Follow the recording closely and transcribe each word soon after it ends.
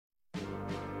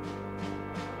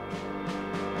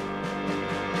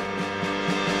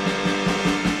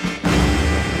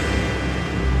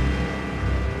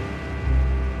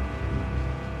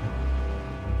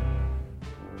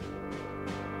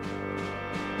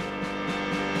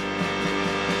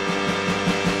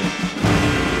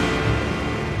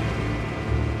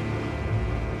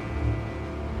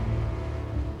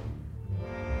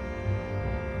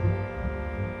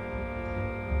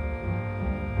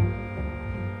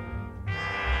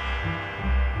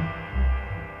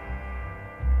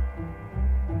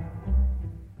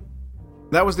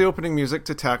That was the opening music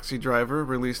to Taxi Driver,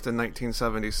 released in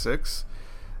 1976.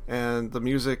 And the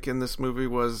music in this movie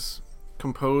was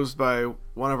composed by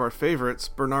one of our favorites,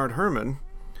 Bernard Herrmann.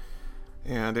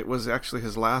 And it was actually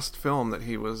his last film that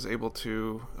he was able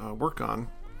to work on.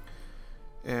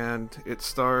 And it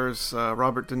stars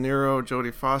Robert De Niro,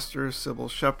 Jodie Foster, Sybil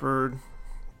Shepherd,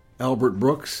 Albert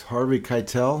Brooks, Harvey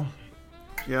Keitel.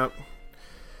 Yep.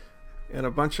 And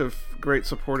a bunch of great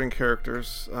supporting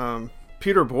characters.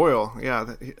 Peter Boyle,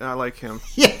 yeah, I like him.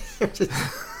 Yeah.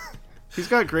 He's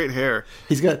got great hair.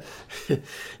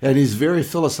 And he's very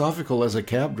philosophical as a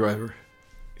cab driver.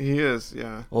 He is,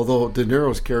 yeah. Although De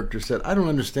Niro's character said, "I don't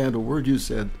understand a word you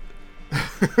said."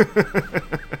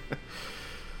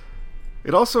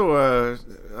 It also,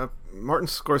 Martin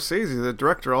Scorsese, the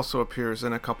director, also appears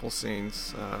in a couple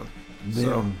scenes.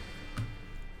 So,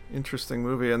 interesting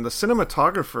movie. And the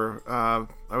cinematographer,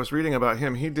 I was reading about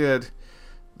him. He did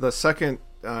the second,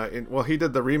 he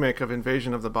did the remake of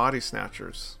Invasion of the Body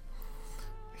Snatchers.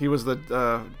 He was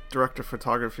the director of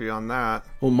photography on that.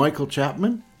 Oh, Michael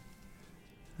Chapman?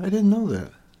 I didn't know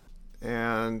that.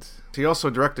 And he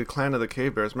also directed Clan of the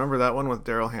Cave Bears. Remember that one with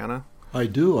Daryl Hannah? I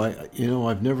do.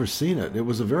 I've never seen it. It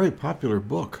was a very popular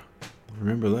book. I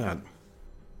remember that.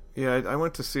 Yeah, I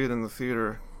went to see it in the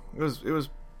theater. It was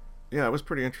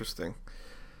pretty interesting.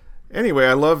 Anyway,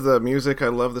 I love the music, I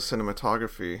love the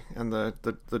cinematography, and the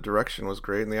direction was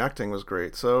great, and the acting was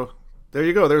great. So, there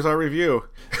you go. There's our review.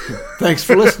 Thanks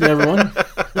for listening, everyone.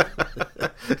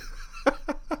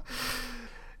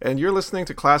 And you're listening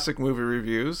to Classic Movie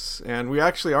Reviews, and we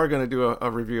actually are going to do a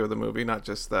review of the movie, not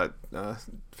just that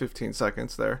 15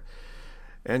 seconds there.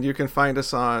 And you can find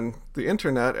us on the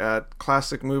internet at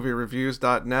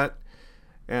classicmoviereviews.net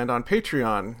and on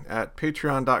Patreon at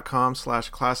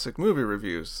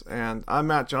patreon.com/classicmoviereviews. And I'm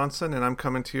Matt Johnson, and I'm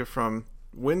coming to you from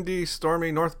windy,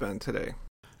 stormy North Bend today.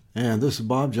 And this is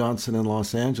Bob Johnson in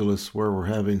Los Angeles, where we're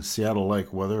having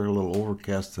Seattle-like weather, a little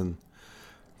overcast and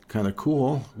kind of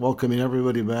cool. Welcoming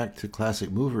everybody back to Classic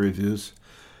Movie Reviews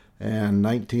and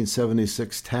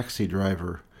 1976 Taxi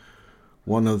Driver,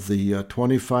 one of the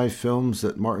 25 films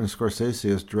that Martin Scorsese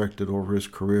has directed over his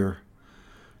career,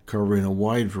 covering a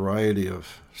wide variety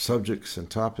of subjects and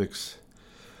topics.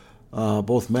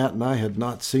 Both Matt and I had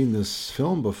not seen this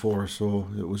film before, so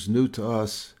it was new to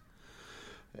us,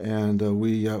 and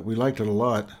we liked it a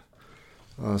lot.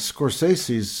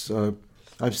 Scorsese's,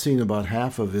 I've seen about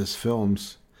half of his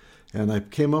films, and I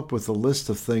came up with a list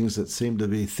of things that seem to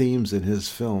be themes in his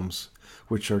films,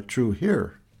 which are true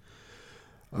here.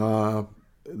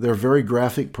 They're very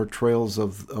graphic portrayals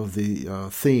of the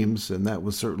themes, and that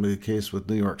was certainly the case with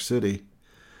New York City.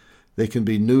 They can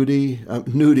be moody. But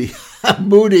we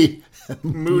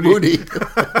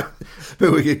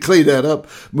could clean that up.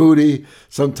 Moody,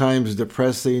 sometimes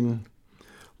depressing.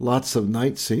 Lots of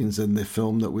night scenes in the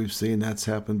film that we've seen. That's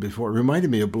happened before. It reminded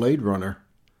me of Blade Runner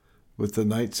with the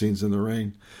night scenes in the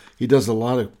rain. He does a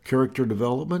lot of character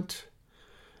development.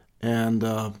 And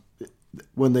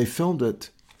when they filmed it,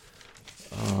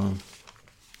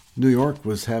 New York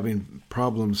was having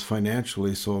problems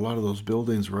financially, so a lot of those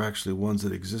buildings were actually ones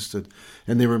that existed.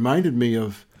 And they reminded me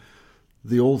of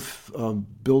the old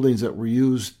buildings that were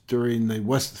used during the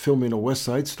filming of West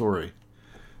Side Story.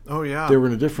 Oh, yeah. They were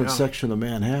in a different section of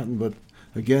Manhattan, but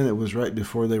again, it was right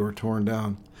before they were torn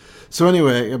down. So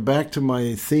anyway, back to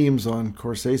my themes on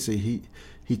Scorsese.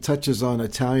 He touches on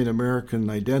Italian-American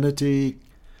identity,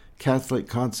 Catholic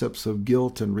concepts of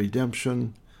guilt and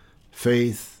redemption,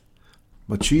 faith,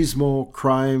 machismo,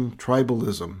 crime,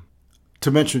 tribalism,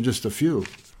 to mention just a few.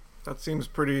 That seems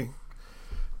pretty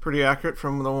accurate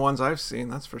from the ones I've seen,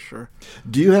 that's for sure.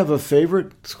 Do you have a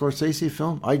favorite Scorsese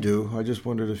film? I do. I just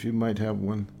wondered if you might have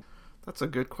one. That's a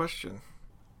good question.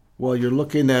 While you're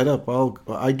looking that up, I'll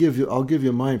give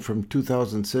you mine from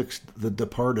 2006, The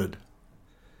Departed,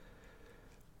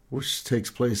 which takes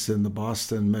place in the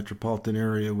Boston metropolitan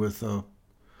area with a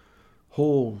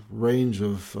whole range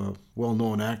of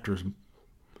well-known actors.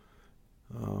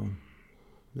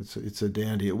 It's a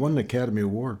dandy. It won an Academy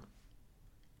Award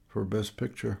for Best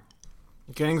Picture.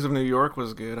 Gangs of New York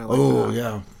was good. I like that.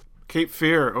 Yeah. Cape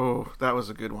Fear. Oh, that was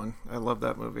a good one. I love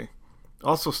that movie.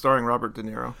 Also starring Robert De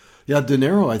Niro. Yeah, De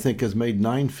Niro, I think, has made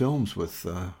 9 films with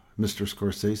Mr.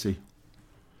 Scorsese.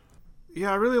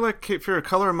 Yeah, I really like Cape Fear.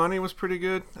 Color of Money was pretty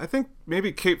good. I think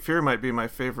maybe Cape Fear might be my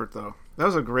favorite, though. That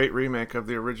was a great remake of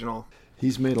the original.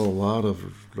 He's made a lot of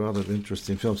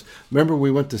interesting films. Remember,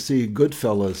 we went to see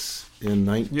Goodfellas in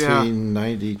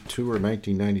 1992 or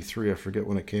 1993. I forget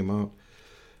when it came out.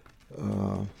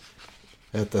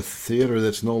 At the theater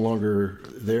that's no longer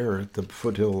there at the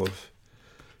foothill of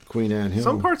Queen Anne Hill.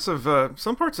 Some parts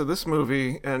of this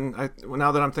movie, and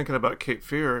now that I'm thinking about Cape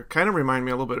Fear, kind of remind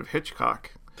me a little bit of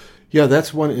Hitchcock. Yeah,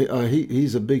 that's one.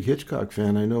 He's a big Hitchcock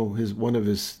fan. I know one of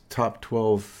his top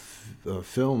 12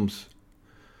 films,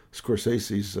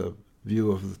 Scorsese's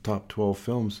view of the top 12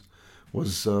 films,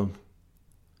 was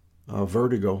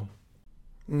Vertigo.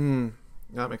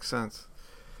 That makes sense.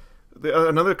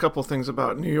 Another couple things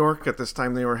about New York at this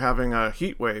time, they were having a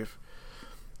heat wave.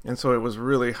 And so it was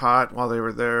really hot while they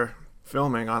were there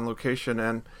filming on location.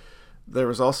 And there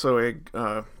was also a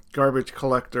garbage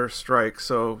collector strike.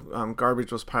 So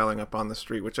garbage was piling up on the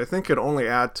street, which I think could only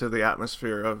add to the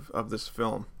atmosphere of this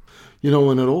film. You know,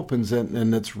 when it opens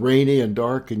and it's rainy and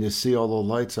dark and you see all the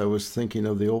lights, I was thinking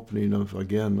of the opening of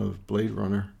Blade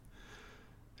Runner.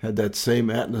 Had that same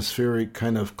atmospheric,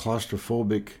 kind of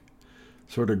claustrophobic,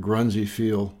 sort of grungy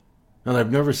feel. And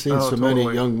I've never seen so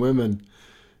many young women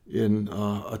in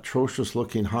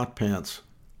atrocious-looking hot pants.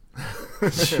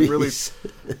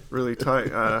 really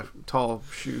tight, tall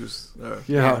shoes.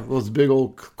 Those big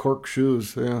old cork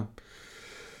shoes. Yeah,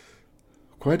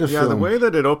 quite a film. Yeah, the way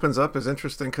that it opens up is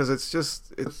interesting because it's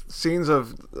scenes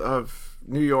of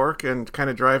New York and kind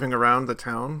of driving around the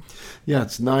town. Yeah,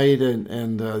 it's night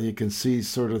and you can see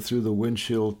sort of through the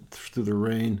windshield, through the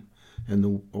rain and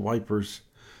the wipers,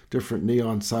 different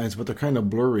neon signs, but they're kind of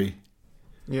blurry.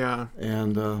 Yeah.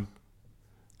 And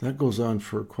that goes on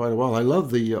for quite a while. I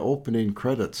love the opening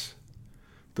credits,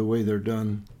 the way they're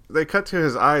done. They cut to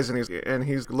his eyes and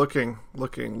he's looking.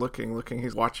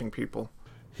 He's watching people.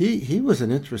 He was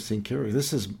an interesting character.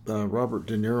 This is Robert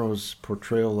De Niro's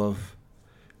portrayal of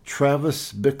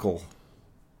Travis Bickle.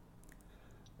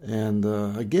 And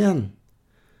again,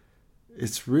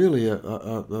 it's really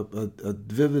a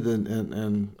vivid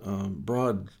and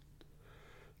broad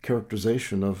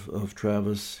characterization of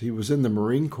Travis. He was in the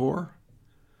Marine Corps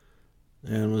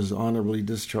and was honorably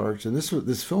discharged. And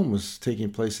this film was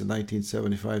taking place in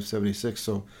 1975-76,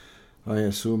 so I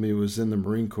assume he was in the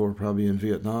Marine Corps, probably in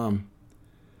Vietnam.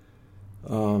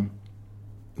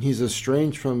 He's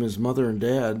estranged from his mother and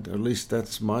dad, at least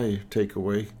that's my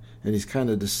takeaway, and he's kind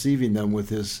of deceiving them with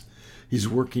he's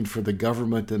working for the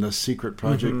government in a secret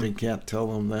project and can't tell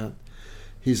them that.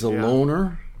 He's a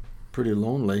loner, pretty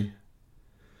lonely.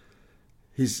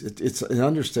 It's an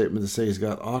understatement to say he's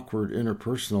got awkward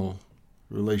interpersonal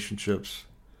relationships.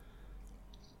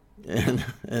 And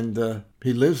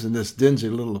he lives in this dingy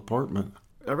little apartment.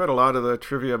 I read a lot of the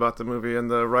trivia about the movie,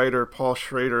 and the writer Paul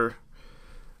Schrader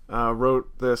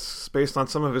wrote this based on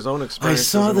some of his own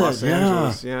experiences in Los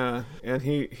Angeles. Yeah, and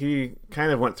he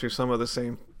kind of went through some of the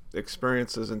same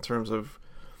experiences in terms of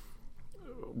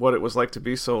what it was like to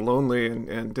be so lonely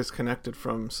and disconnected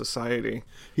from society.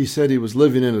 He said he was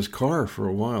living in his car for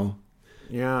a while.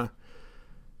 Yeah.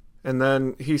 And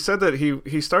then he said that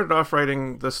he started off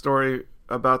writing the story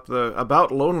about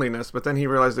loneliness, but then he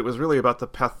realized it was really about the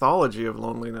pathology of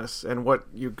loneliness and what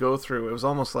you go through. It was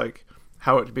almost like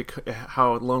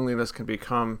how loneliness can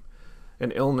become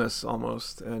an illness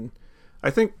almost. And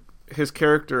I think his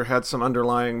character had some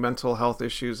underlying mental health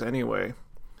issues anyway.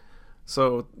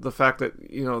 So the fact that,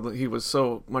 he was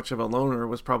so much of a loner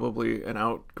was probably an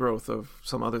outgrowth of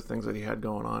some other things that he had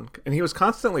going on. And he was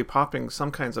constantly popping some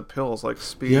kinds of pills like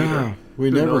speed. Yeah, who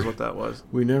knows what that was.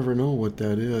 We never know what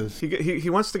that is. He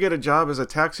wants to get a job as a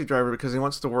taxi driver because he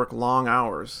wants to work long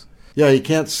hours. Yeah, he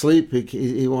can't sleep.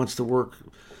 He wants to work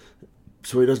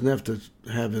so he doesn't have to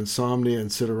have insomnia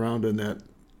and sit around in that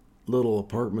little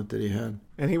apartment that he had.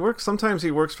 And sometimes he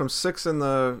works from 6 in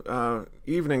the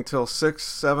evening till 6,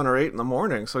 7, or 8 in the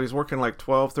morning. So he's working like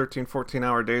 12, 13,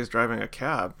 14-hour days driving a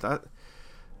cab.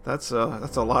 That's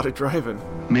a lot of driving.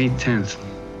 May 10th.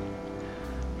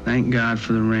 Thank God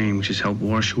for the rain, which has helped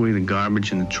wash away the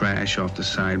garbage and the trash off the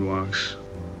sidewalks.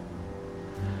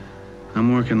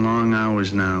 I'm working long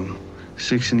hours now.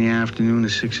 6 in the afternoon to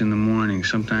 6 in the morning,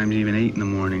 sometimes even 8 in the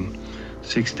morning.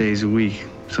 6 days a week,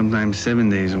 sometimes 7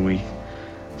 days a week.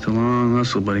 It's a long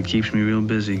hustle, but it keeps me real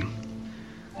busy.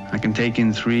 I can take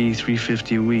in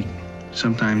 $350 a week,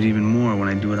 sometimes even more when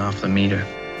I do it off the meter.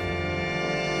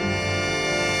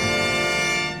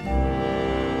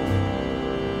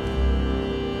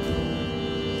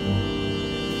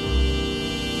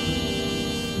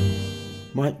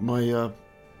 My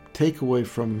takeaway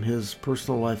from his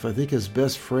personal life, I think his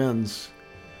best friends,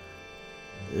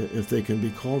 if they can be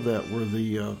called that, were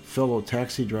the fellow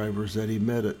taxi drivers that he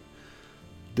met at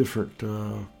different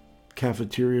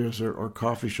cafeterias or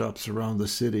coffee shops around the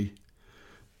city.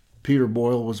 Peter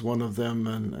Boyle was one of them,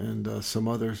 and some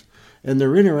others. And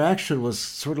their interaction was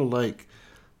sort of like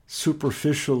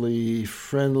superficially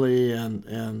friendly,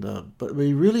 but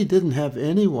we really didn't have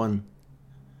anyone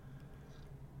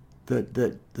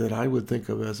that I would think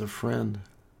of as a friend.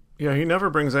 Yeah, he never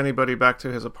brings anybody back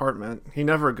to his apartment. He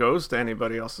never goes to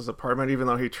anybody else's apartment, even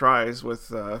though he tries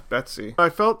with Betsy. I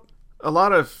felt a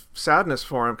lot of sadness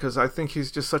for him because I think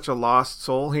he's just such a lost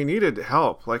soul. He needed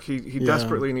help. Like, he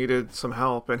desperately needed some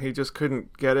help, and he just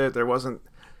couldn't get it. There wasn't,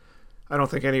 I don't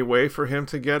think, any way for him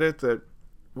to get it that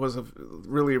was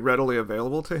really readily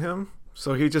available to him.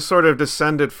 So he just sort of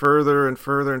descended further and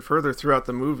further and further throughout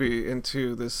the movie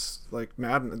into this, like,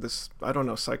 madness, this, I don't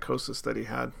know, psychosis that he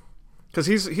had. Because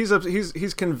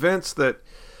he's convinced that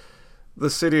the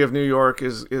city of New York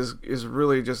is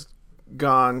really just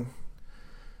gone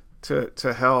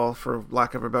to hell, for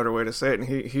lack of a better way to say it, and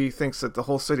he thinks that the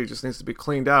whole city just needs to be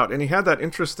cleaned out. And he had that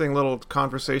interesting little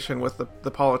conversation with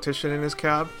the politician in his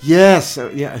cab. Yes,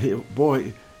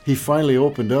 he finally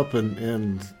opened up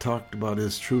and talked about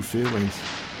his true feelings.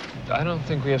 I don't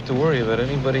think we have to worry about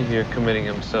anybody here committing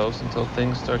themselves until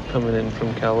things start coming in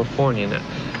from California. Now,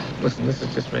 listen, this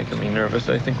is just making me nervous.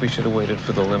 I think we should have waited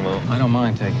for the limo. I don't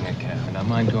mind taking a cab, and I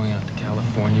mind going out to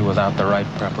California without the right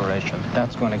preparation.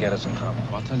 That's going to get us in trouble.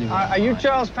 I'll tell you what. Are you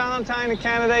Charles Palantine, the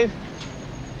candidate?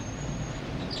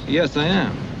 Yes, I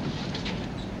am.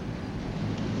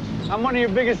 I'm one of your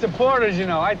biggest supporters, you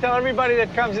know. I tell everybody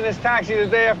that comes in this taxi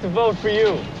that they have to vote for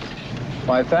you.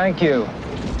 Why, thank you.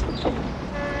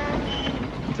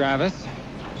 Travis?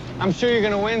 I'm sure you're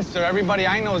going to win, sir. Everybody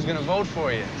I know is going to vote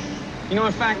for you. You know,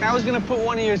 in fact, I was going to put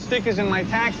one of your stickers in my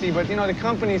taxi, but, you know, the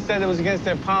company said it was against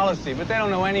their policy. But they don't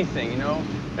know anything, you know?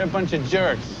 They're a bunch of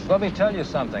jerks. Let me tell you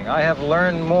something. I have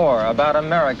learned more about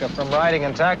America from riding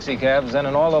in taxi cabs than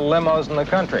in all the limos in the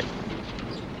country.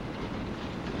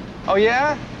 Oh,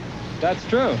 yeah? That's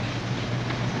true.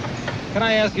 Can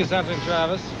I ask you something,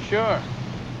 Travis? Sure.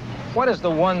 What is the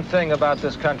one thing about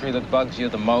this country that bugs you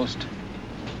the most?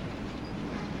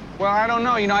 Well, I don't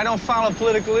know. You know, I don't follow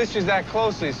political issues that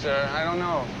closely, sir. I don't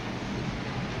know.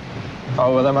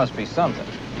 Oh, well, there must be something.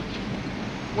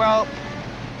 Well,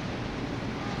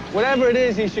 whatever it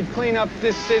is, he should clean up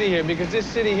this city here, because this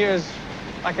city here is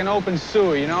like an open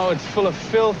sewer, you know? It's full of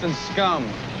filth and scum.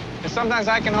 And sometimes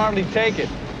I can hardly take it.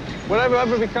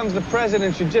 Whatever becomes the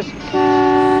president should just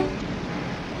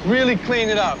really clean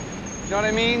it up. You know what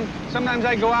I mean? Sometimes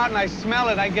I go out and I smell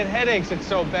it. I get headaches. It's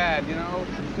so bad, you know?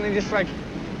 And they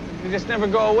just never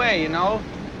go away, you know?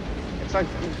 It's like,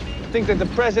 I think that the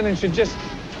president should just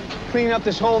clean up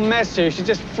this whole mess here. He should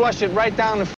just flush it right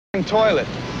down the f***ing toilet.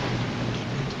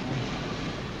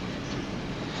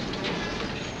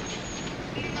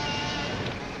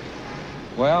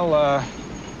 Well,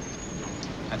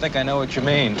 I think I know what you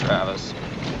mean, Travis.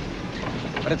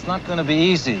 But it's not going to be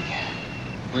easy.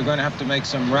 We're going to have to make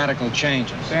some radical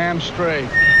changes. Damn straight.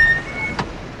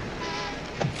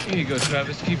 Here you go,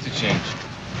 Travis. Keep the change.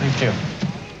 Thank you.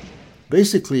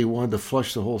 Basically, he wanted to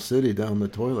flush the whole city down the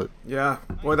toilet. Yeah.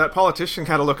 Boy, that politician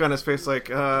had a look on his face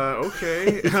like,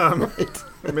 okay,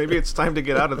 maybe it's time to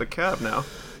get out of the cab now.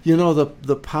 You know,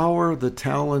 the power, the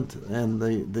talent, and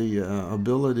the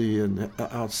ability and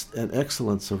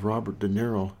excellence of Robert De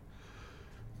Niro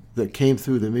that came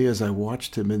through to me as I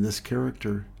watched him in this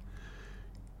character.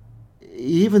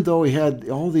 Even though he had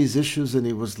all these issues and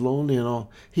he was lonely and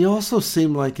all, he also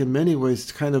seemed like, in many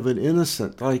ways, kind of an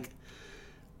innocent. Like,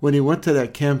 when he went to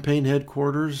that campaign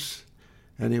headquarters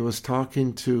and he was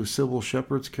talking to Sybil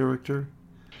Shepherd's character.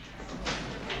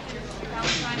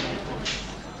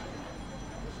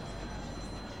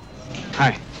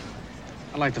 Hi.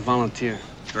 I'd like to volunteer.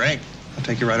 Great. I'll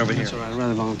take you right over here. That's all right. I'd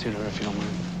rather volunteer there if you don't mind.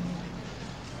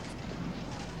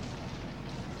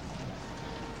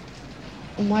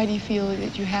 And why do you feel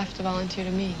that you have to volunteer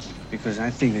to me? Because I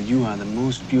think that you are the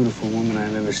most beautiful woman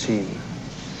I've ever seen.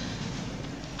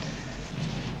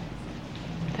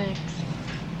 Thanks.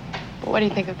 But what do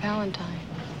you think of Palantine?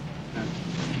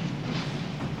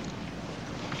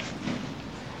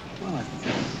 Well, I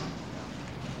think...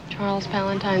 Charles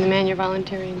Palantine, the man you're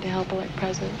volunteering to help elect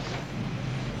president.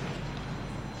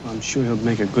 Well, I'm sure he'll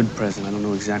make a good president. I don't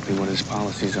know exactly what his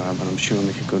policies are, but I'm sure he'll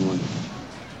make a good one.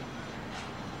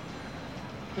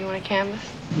 You want to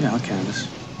canvass? Yeah, I'll canvass.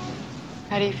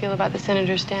 How do you feel about the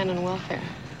senator's stand on welfare?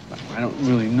 I don't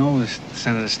really know the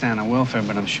senator's stand on welfare,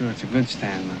 but I'm sure it's a good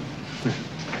stand.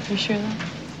 You sure though?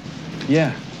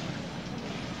 Yeah.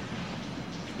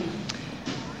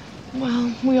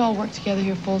 Well, we all work together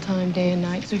here full-time, day and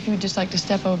night, so if you would just like to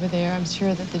step over there, I'm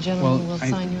sure that the gentleman will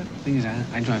sign you up. The thing is,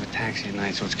 I drive a taxi at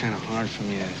night, so it's kind of hard for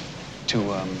me to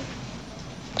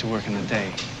work in the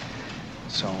day.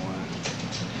 So,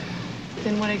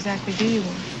 Then what exactly do you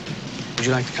want? Would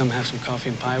you like to come have some coffee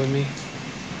and pie with me?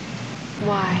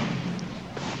 Why?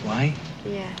 Why?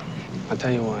 Yeah. I'll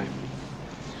tell you why.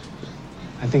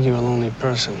 I think you're a lonely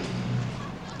person.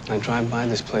 I drive by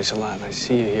this place a lot, and I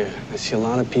see you here. I see a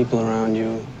lot of people around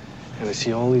you, and I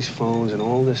see all these phones and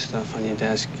all this stuff on your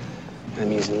desk, and it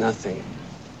means nothing.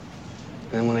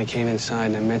 And then when I came inside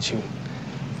and I met you,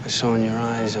 I saw in your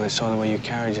eyes and I saw the way you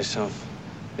carried yourself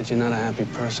that you're not a happy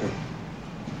person.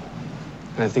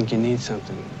 And I think you need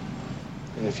something.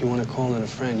 And if you want to call it a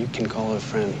friend, you can call it a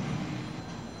friend.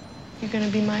 You're gonna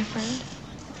be my friend?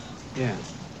 Yeah.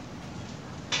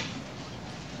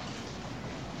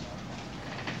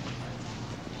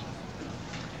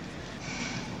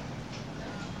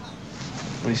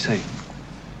 What do you say?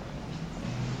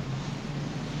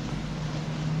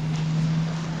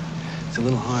 It's a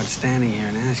little hard standing here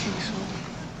and asking, so...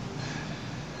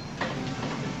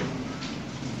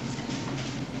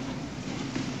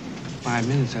 5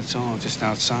 minutes, that's all, just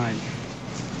outside.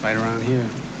 Right around here.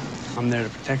 I'm there to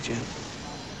protect you.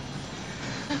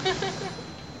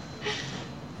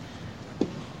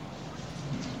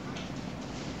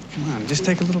 Come on, just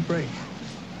take a little break.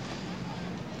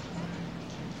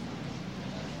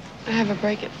 I have a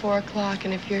break at 4 o'clock,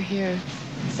 and if you're here...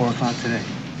 4 o'clock today?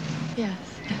 Yes.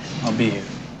 I'll be here.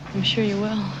 I'm sure you will.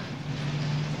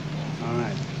 All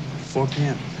right. 4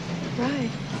 p.m. Right.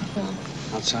 Well...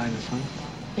 Outside in the front?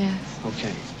 Yes.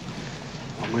 Okay.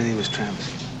 Well, my name is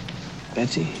Travis.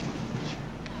 Betsy?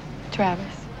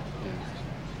 Travis.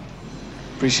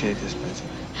 Appreciate this, Betsy.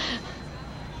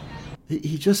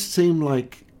 He just seemed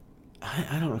like,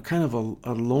 I don't know, kind of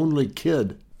a lonely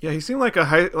kid. Yeah, he seemed like a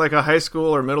high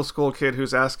school or middle school kid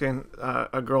who's asking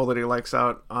a girl that he likes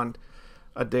out on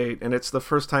a date, and it's the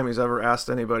first time he's ever asked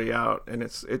anybody out, and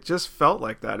it just felt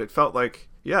like that. It felt like,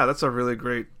 yeah, that's a really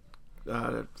great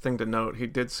thing to note. He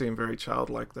did seem very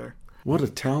childlike there. What a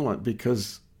talent,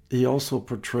 because he also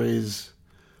portrays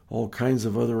all kinds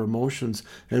of other emotions,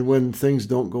 and when things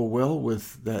don't go well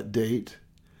with that date,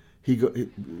 he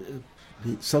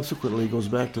subsequently goes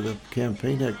back to the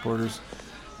campaign headquarters,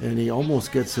 and he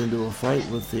almost gets into a fight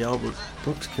with the Albert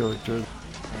Brooks character.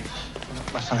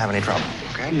 Let's not have any trouble,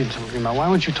 okay? What are you talking about? Why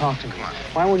won't you talk to me?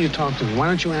 Why won't you talk to me? Why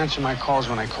don't you answer my calls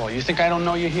when I call you? You think I don't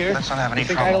know you're here? Let's not have any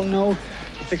trouble. You think I don't know?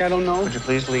 You think I don't know? Would you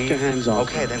please leave? Get your hands off.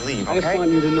 Okay, then leave, okay? I just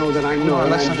want you to know that I know. No,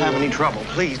 let's not have any trouble.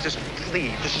 Please, just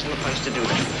leave. This isn't the place to do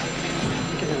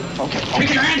this. Okay.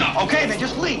 Take your hands off. Okay, then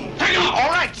just leave. Take them off. All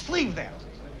right, just leave then.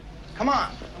 Come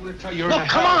on. I'm going to tell you, you're in a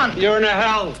hell. Come on. You're in a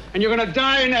hell, and you're going to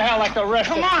die in a hell like the rest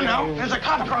of them. Come on now. There's a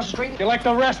cop across the street. You're like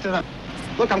the rest of them.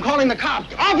 Look, I'm calling the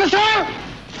cops. Officer!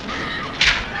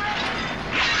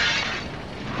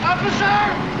 Officer!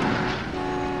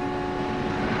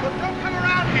 Look, don't come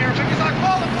around here because I'll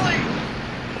call the police.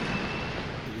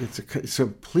 It's a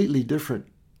completely different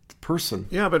person.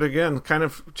 Yeah, but again, kind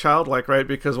of childlike, right?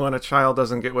 Because when a child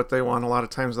doesn't get what they want, a lot of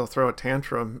times they'll throw a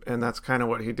tantrum, and that's kind of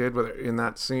what he did with it in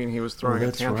that scene. He was throwing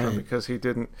a tantrum because he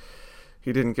didn't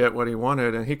get what he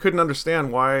wanted, and he couldn't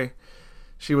understand why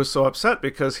she was so upset,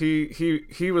 because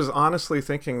he was honestly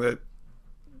thinking that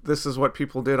this is what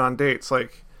people did on dates.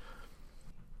 Like,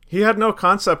 he had no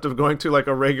concept of going to like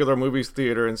a regular movies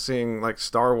theater and seeing like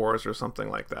Star Wars or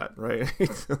something like that, right?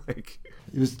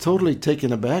 He was totally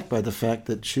taken aback by the fact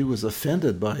that she was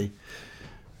offended by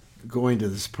going to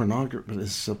this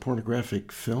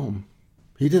pornographic film.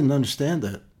 He didn't understand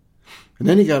that. And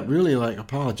then he got really like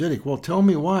apologetic. Well, tell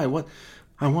me why. What?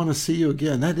 I want to see you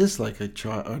again. That is like a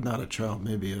child, or not a child,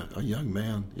 maybe a young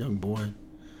man, young boy.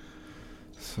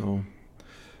 So,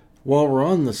 while we're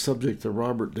on the subject of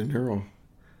Robert De Niro,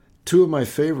 two of my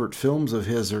favorite films of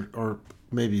his are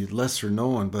maybe lesser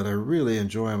known, but I really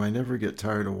enjoy them. I never get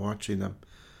tired of watching them.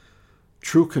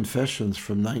 True Confessions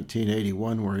from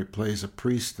 1981, where he plays a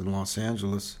priest in Los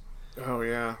Angeles. Oh,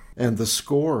 yeah. And The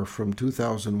Score from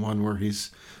 2001, where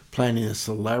he's planning this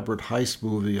elaborate heist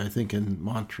movie, I think in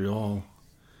Montreal.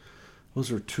 Those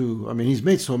are two. I mean, he's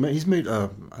made so many. He's made, I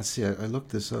looked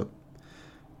this up.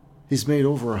 He's made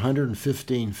over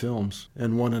 115 films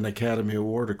and won an Academy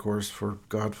Award, of course, for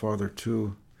Godfather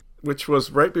 2. Which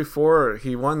was right before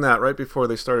he won that, right before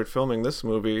they started filming this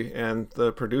movie, and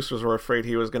the producers were afraid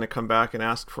he was going to come back and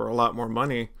ask for a lot more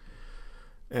money.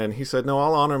 And he said, no,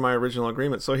 I'll honor my original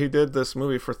agreement. So he did this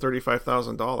movie for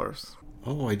 $35,000.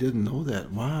 Oh, I didn't know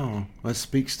that. Wow. That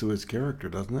speaks to his character,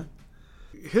 doesn't it?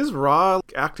 His raw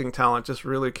acting talent just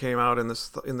really came out in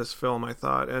this film, I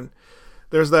thought. And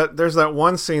there's that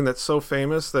one scene that's so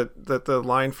famous that the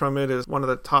line from it is one of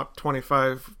the top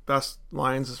 25 best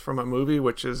lines from a movie,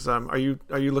 which is, are you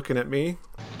looking at me?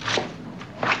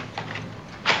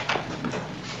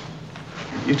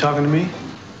 You talking to me?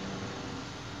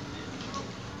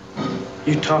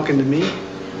 You talking to me?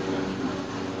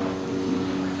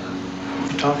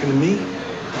 You talking to me?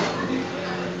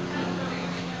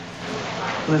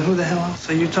 Well, then who the hell else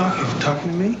are you talking to? Talking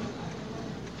to me?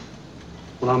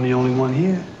 Well, I'm the only one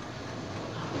here.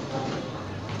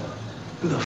 Who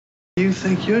the do you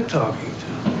think you're talking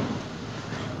to?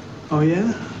 Oh,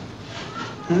 yeah?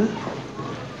 Huh?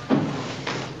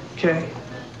 Okay.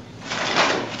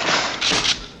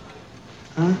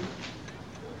 Huh?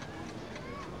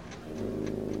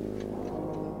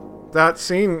 That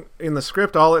scene in the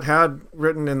script, all it had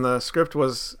written in the script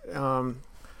was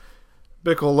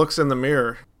Bickle looks in the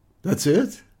mirror. That's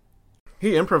it?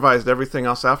 He improvised everything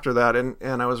else after that,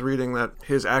 and I was reading that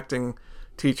his acting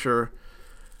teacher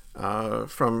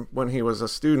from when he was a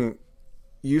student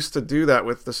used to do that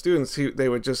with the students. They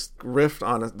would just riff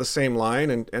on the same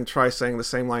line and try saying the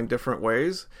same line different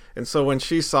ways. And so when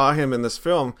she saw him in this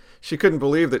film, she couldn't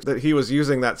believe that he was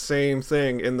using that same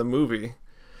thing in the movie.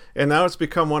 And now it's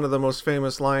become one of the most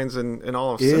famous lines in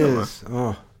all of cinema. Is.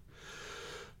 Oh,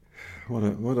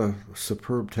 what a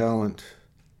superb talent.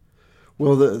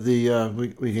 Well,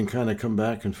 we can kind of come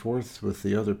back and forth with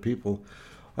the other people.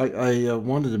 I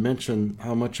wanted to mention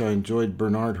how much I enjoyed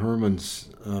Bernard Herrmann's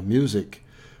music,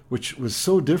 which was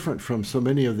so different from so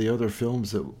many of the other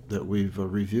films that we've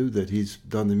reviewed that he's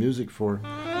done the music for.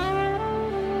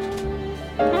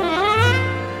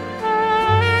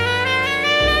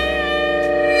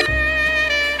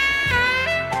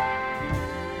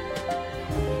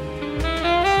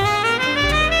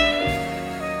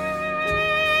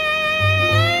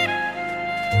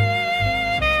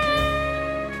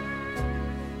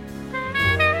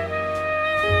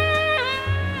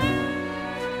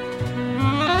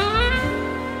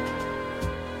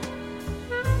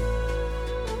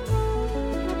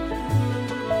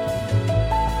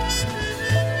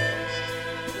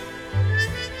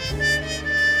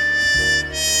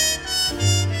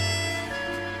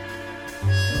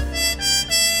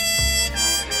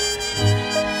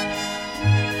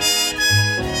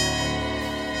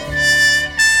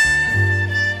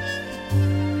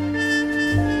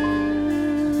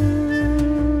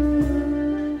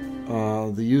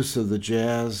 Of the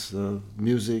jazz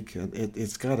music,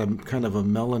 it's got a kind of a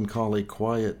melancholy,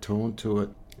 quiet tone to it,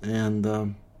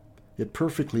 and it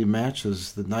perfectly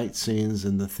matches the night scenes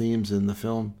and the themes in the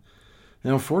film.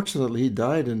 And unfortunately, he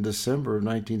died in December of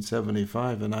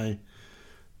 1975, and I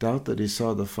doubt that he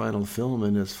saw the final film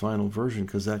in its final version,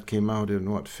 because that came out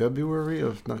in February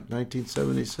of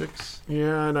 1976.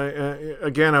 Yeah, and I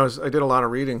did a lot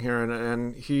of reading here,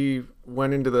 and he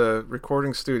went into the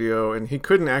recording studio, and he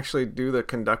couldn't actually do the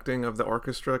conducting of the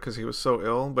orchestra because he was so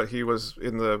ill, but he was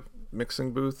in the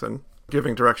mixing booth and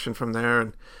giving direction from there.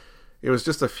 And it was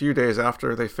just a few days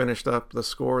after they finished up the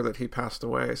score that he passed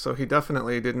away, so he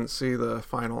definitely didn't see the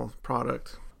final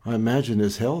product. I imagine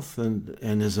his health and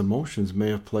his emotions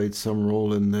may have played some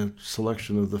role in the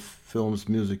selection of the film's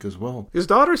music as well. His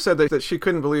daughter said that she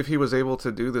couldn't believe he was able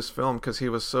to do this film because he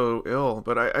was so ill.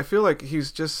 But I feel like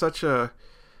he's just such a...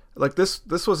 Like, this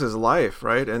was his life,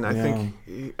 right? And I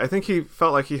think he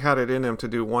felt like he had it in him to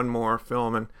do one more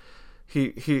film. And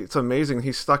it's amazing.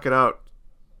 He stuck it out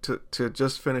to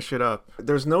just finish it up.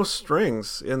 There's no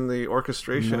strings in the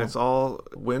orchestration. No. It's all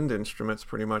wind instruments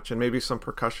pretty much, and maybe some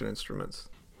percussion instruments.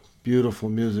 Beautiful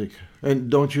music. And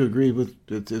don't you agree with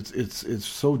it's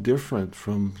so different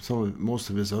from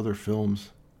most of his other films?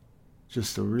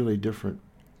 Just a really different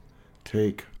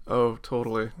take. Oh,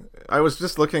 totally. I was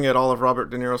just looking at all of Robert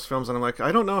De Niro's films, and I'm like,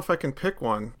 I don't know if I can pick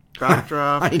one.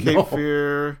 Backdraft, Cape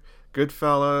Fear,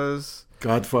 Goodfellas,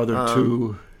 Godfather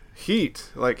 2, Heat.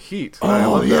 Oh, I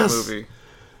love yes. that movie.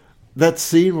 That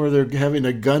scene where they're having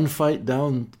a gunfight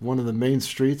down one of the main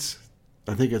streets.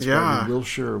 I think it's probably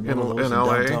Wilshire, one of those in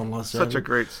LA. downtown Los Angeles. Such a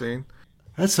great scene.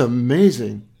 That's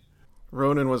amazing.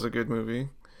 Ronin was a good movie.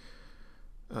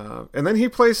 And then he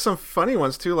plays some funny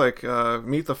ones too, like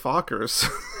Meet the Fockers.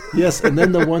 Yes, and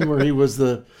then the one where he was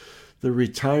the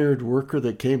retired worker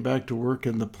that came back to work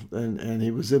and he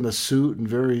was in a suit and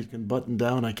very buttoned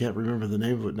down. I can't remember the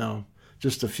name of it now.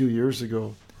 Just a few years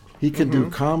ago. He can do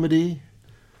comedy,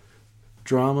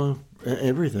 drama,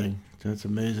 everything. That's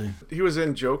amazing. He was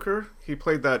in Joker. He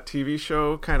played that TV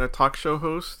show, kind of talk show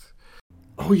host.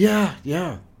 Oh, yeah.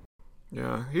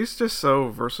 Yeah, he's just so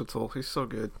versatile. He's so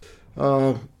good.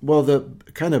 Well, the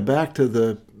kind of back to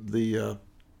the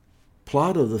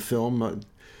plot of the film.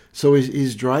 So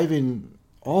he's driving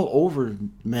all over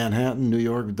Manhattan, New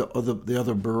York, the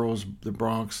other boroughs, the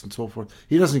Bronx, and so forth.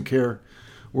 He doesn't care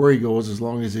where he goes as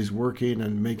long as he's working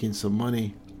and making some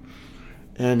money.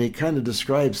 And he kind of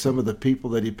describes some of the people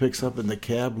that he picks up in the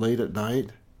cab late at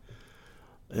night.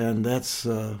 And that's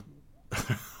a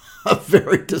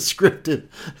very descriptive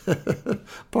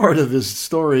part of his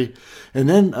story. And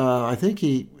then I think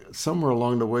somewhere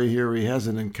along the way here, he has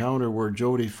an encounter where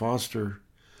Jodie Foster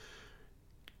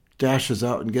dashes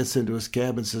out and gets into his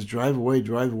cab and says, drive away,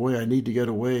 I need to get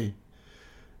away.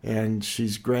 And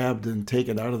she's grabbed and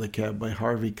taken out of the cab by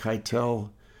Harvey Keitel,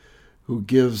 who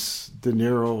gives De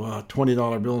Niro a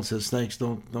 $20 bill and says, thanks,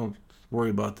 don't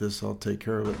worry about this, I'll take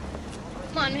care of it.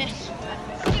 Come on, man.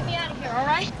 Get me out of here, all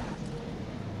right?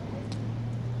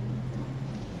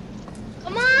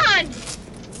 Come on!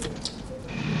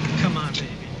 Come on, baby.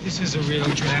 This is a real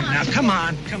drag now. Come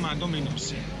on, don't make no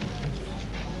scene.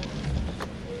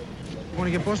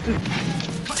 Want to get busted?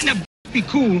 Now, be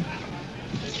cool.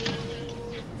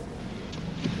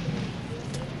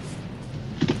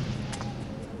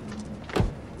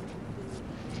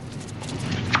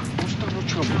 No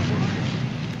trouble.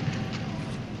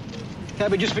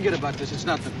 Tabby, just forget about this. It's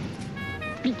nothing.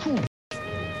 Be cool.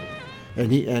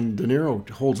 And De Niro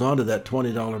holds on to that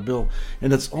 $20 bill,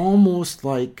 and it's almost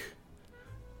like,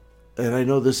 and I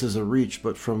know this is a reach,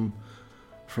 but from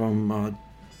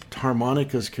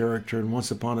harmonica's character in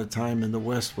Once Upon a Time in the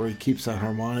West, where he keeps that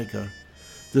harmonica,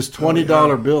 this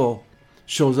 $20 bill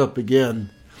shows up again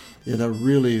in a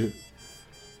really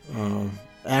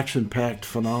action-packed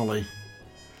finale.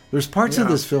 There's parts of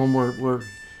this film where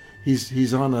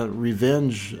he's on a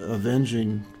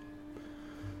avenging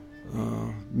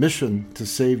mission to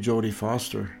save Jodie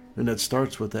Foster, and it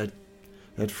starts with that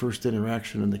first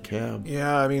interaction in the cab.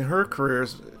 Yeah, I mean, her career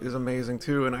is amazing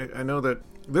too, and I know that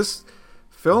this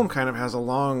film kind of has a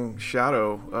long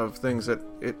shadow of things that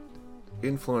it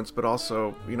influenced, but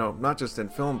also, you know, not just in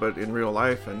film but in real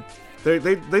life. And they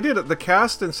did, the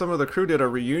cast and some of the crew did a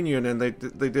reunion, and they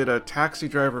did a Taxi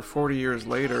Driver 40 years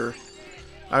later.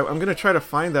 I'm going to try to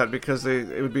find that because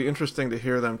it would be interesting to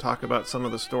hear them talk about some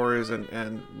of the stories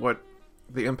and what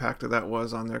the impact of that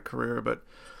was on their career. But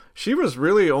she was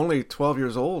really only 12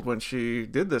 years old when she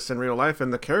did this in real life,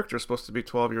 and the character is supposed to be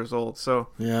 12 years old. So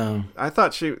yeah, I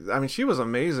thought she was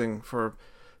amazing for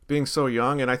being so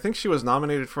young, and I think she was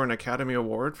nominated for an Academy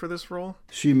Award for this role.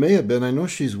 She may have been. I know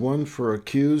she's won for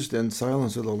Accused and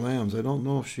Silence of the Lambs. I don't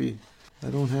know if I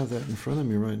don't have that in front of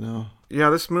me right now. Yeah,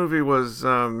 this movie was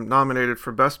nominated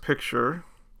for Best Picture,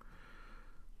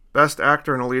 Best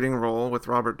Actor in a Leading Role with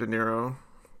Robert De Niro,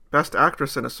 Best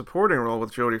Actress in a Supporting Role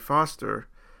with Jodie Foster,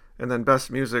 and then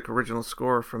Best Music Original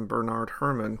Score from Bernard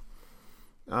Herrmann.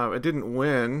 It didn't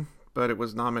win, but it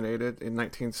was nominated in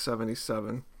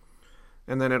 1977.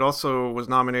 And then it also was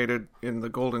nominated in the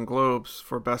Golden Globes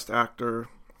for Best Actor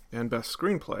and Best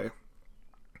Screenplay.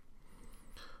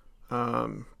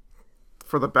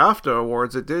 For the BAFTA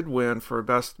Awards, it did win for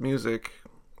Best Music,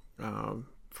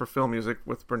 for Film Music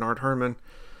with Bernard Herrmann.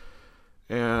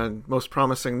 And Most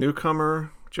Promising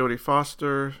Newcomer, Jodie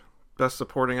Foster. Best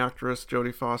Supporting Actress,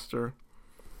 Jodie Foster.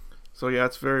 So yeah,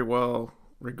 it's very well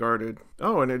regarded.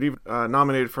 Oh, and it even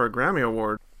nominated for a Grammy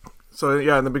Award. So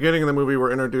yeah, in the beginning of the movie,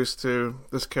 we're introduced to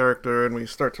this character, and we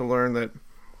start to learn that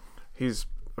he's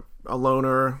a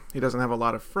loner. He doesn't have a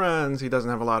lot of friends. He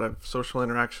doesn't have a lot of social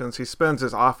interactions. He spends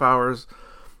his off hours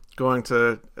going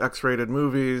to X-rated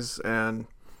movies and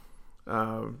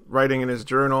writing in his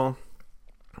journal,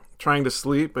 trying to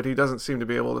sleep, but he doesn't seem to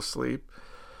be able to sleep.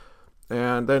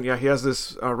 And then, yeah, he has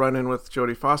this run-in with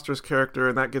Jodie Foster's character,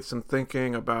 and that gets him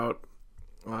thinking about,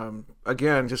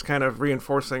 again, just kind of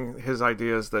reinforcing his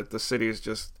ideas that the city is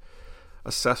just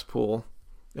a cesspool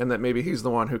and that maybe he's the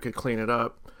one who could clean it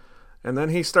up. And then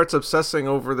he starts obsessing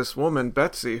over this woman,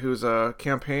 Betsy, who's a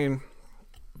campaign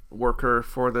worker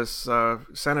for this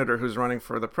senator who's running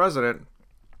for the president,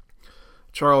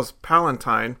 Charles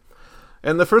Palantine.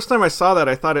 And the first time I saw that,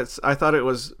 I thought it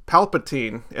was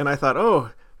Palpatine, and I thought, oh,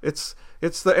 it's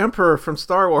the Emperor from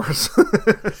Star Wars.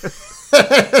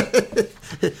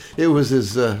 It was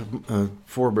his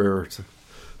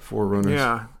forrunners.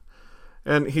 Yeah.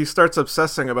 And he starts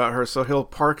obsessing about her, so he'll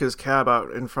park his cab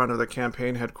out in front of the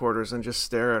campaign headquarters and just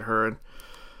stare at her. And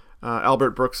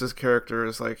Albert Brooks's character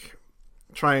is like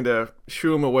trying to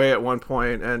shoo him away at one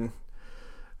point, and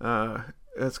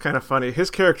it's kind of funny. His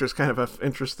character is kind of an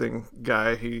interesting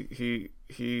guy. He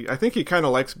I think he kind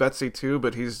of likes Betsy too,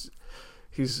 but he's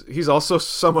also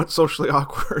somewhat socially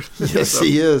awkward. Yes, so.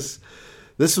 He is.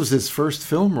 This was his first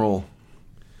film role.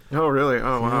 Oh, really?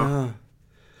 Oh, wow. Yeah.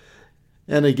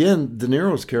 And again, De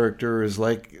Niro's character is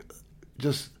like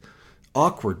just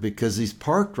awkward because he's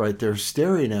parked right there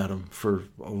staring at him for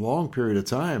a long period of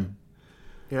time.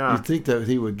 Yeah. You'd think that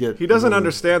he would get... He doesn't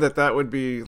understand that would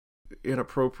be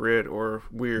inappropriate or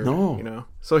weird. No. You know?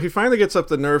 So he finally gets up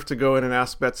the nerve to go in and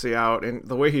ask Betsy out, and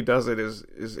the way he does it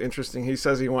is interesting. He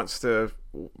says he wants to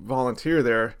volunteer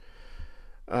there,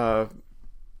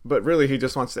 but really he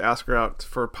just wants to ask her out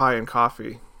for pie and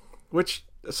coffee, which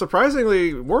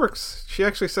surprisingly works. She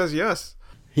actually says yes.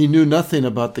 He knew nothing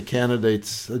about the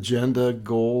candidate's agenda,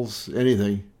 goals,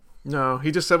 anything. No,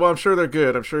 he just said, well, I'm sure they're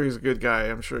good. I'm sure he's a good guy.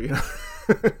 I'm sure,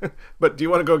 But do you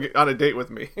want to go on a date with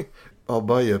me? I'll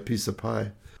buy you a piece of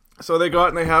pie. So they go out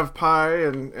and they have pie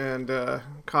and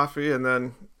coffee, and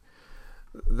then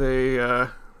they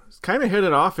kind of hit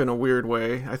it off in a weird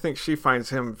way. I think she finds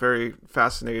him very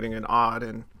fascinating and odd,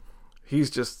 and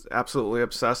he's just absolutely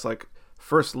obsessed, like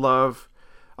first love.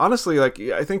 Honestly, like,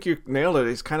 I think you nailed it.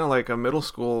 He's kind of like a middle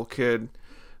school kid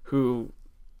who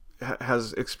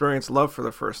has experienced love for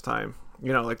the first time.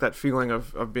 Like that feeling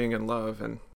of being in love.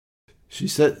 And she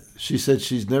said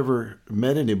she's never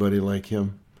met anybody like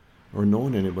him or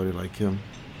known anybody like him.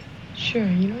 Sure.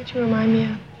 You know what you remind me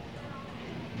of?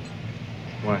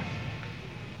 What?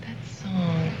 That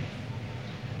song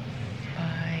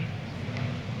by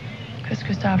Chris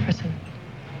Christopherson.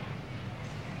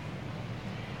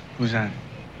 Who's that?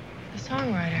 The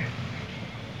songwriter.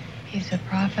 He's a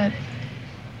prophet.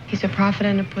 He's a prophet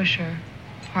and a pusher.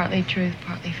 Partly truth,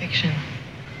 partly fiction.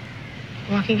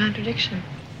 Walking contradiction.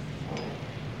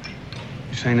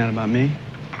 You saying that about me?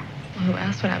 Well, who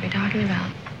else would I be talking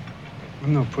about?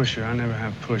 I'm no pusher. I never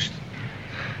have pushed.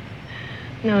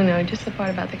 No, just the part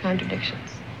about the contradictions.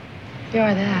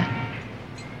 You're that.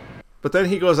 But then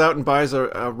he goes out and buys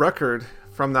a record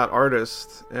from that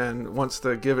artist and wants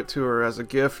to give it to her as a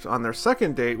gift on their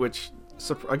second date, which,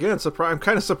 again, I'm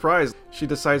kind of surprised. She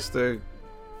decides to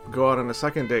go out on a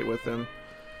second date with him.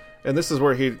 And this is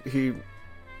where he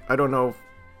I don't know,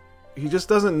 he just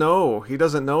doesn't know. He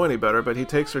doesn't know any better, but he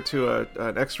takes her to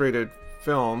an X-rated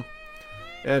film.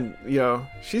 And,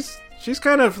 she's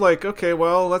kind of like, okay,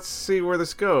 well, let's see where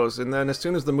this goes. And then as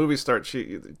soon as the movie starts,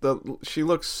 she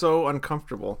looks so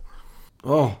uncomfortable.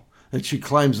 Oh, and she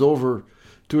climbs over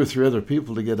 2 or 3 other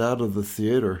people to get out of the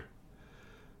theater.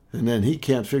 And then he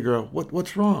can't figure out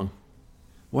what's wrong.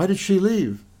 Why did she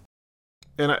leave?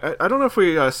 And I don't know if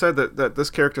we said that this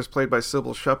character is played by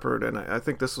Sybil Shepherd, and I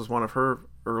think this was one of her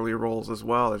early roles as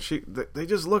well. And they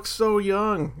just look so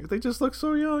young. They just look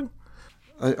so young.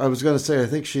 I was going to say, I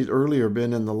think she'd earlier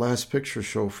been in The Last Picture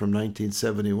Show from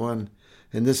 1971,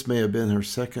 and this may have been her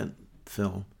second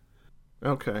film.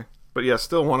 Okay. But yeah,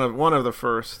 still one of the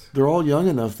first. They're all young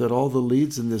enough that all the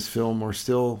leads in this film are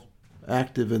still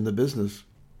active in the business.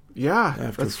 Yeah,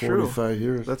 after that's 45 true.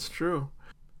 years. That's true.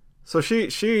 So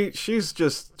she's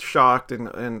just shocked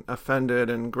and offended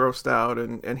and grossed out,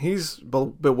 and he's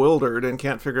bewildered and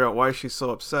can't figure out why she's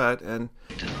so upset. And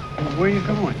where are you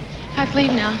going? I have to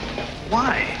leave now.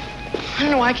 Why? I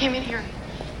don't know why I came in here.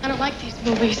 I don't like these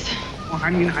movies. Well, I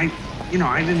mean, I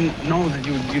didn't know that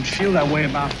you'd feel that way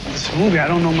about this movie. I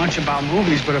don't know much about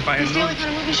movies, but if I had Is the only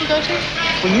kind of movies you go to?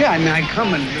 Well, yeah, I mean, I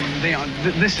come and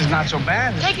this is not so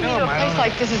bad. Taking me to a place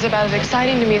like this is about as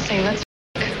exciting to me as saying, let's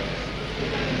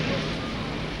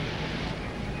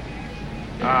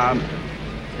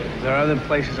there are other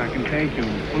places I can take you.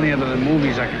 Plenty other than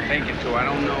movies I can take you to. I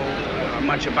don't know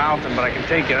much about them, but I can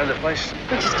take you to other places.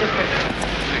 Which is different.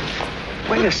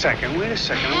 Wait a second. I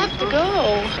have to go.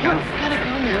 No. I gotta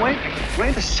go now.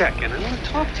 Wait a second. I want to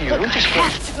talk to you. Look, I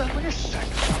have to go. Wait a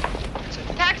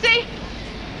second. Taxi?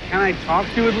 Can I talk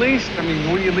to you at least? I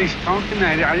mean, weren't you at least talking?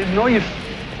 I didn't know you.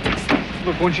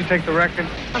 Look, won't you take the record?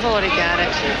 I've already got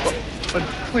it. But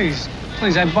please,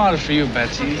 I bought it for you,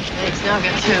 Betsy. Thanks, now I've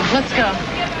got 2. Let's go.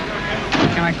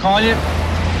 Can I call you?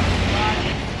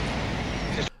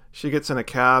 She gets in a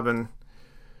cab and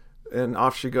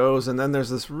off she goes, and then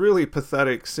there's this really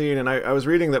pathetic scene, and I was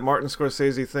reading that Martin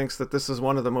Scorsese thinks that this is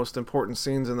one of the most important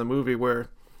scenes in the movie, where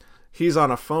he's on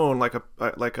a phone, like a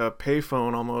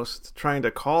payphone almost, trying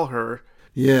to call her.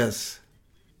 Yes.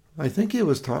 I think he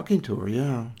was talking to her,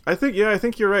 yeah. I think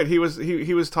you're right. He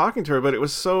was talking to her, but it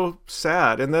was so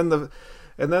sad. And then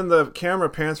the camera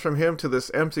pans from him to this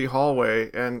empty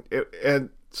hallway, and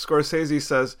Scorsese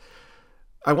says,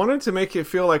 I wanted to make you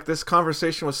feel like this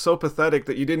conversation was so pathetic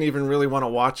that you didn't even really want to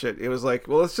watch it. It was like,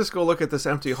 well, let's just go look at this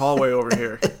empty hallway over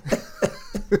here.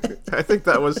 I think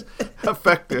that was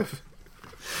effective.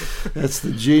 That's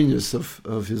the genius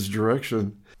of his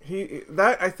direction.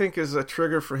 That I think is a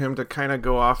trigger for him to kind of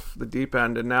go off the deep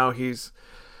end, and now he's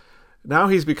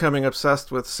becoming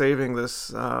obsessed with saving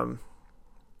this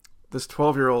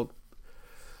 12-year-old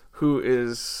who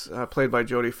is played by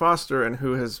Jodie Foster, and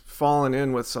who has fallen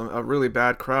in with a really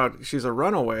bad crowd. She's a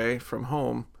runaway from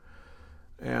home,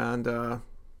 and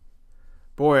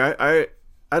boy, I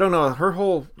don't know. Her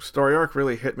whole story arc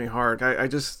really hit me hard. I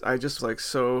just like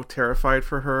so terrified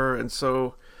for her, and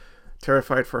so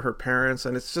terrified for her parents,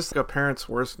 and it's just like a parent's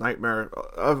worst nightmare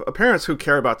of parents who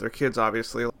care about their kids,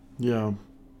 obviously. Yeah,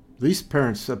 These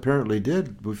parents apparently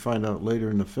did, we find out later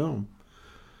in the film,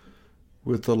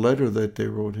 with the letter that they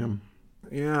wrote him.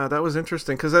 Yeah, that was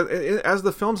interesting, because as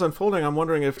the film's unfolding, I'm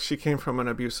wondering if she came from an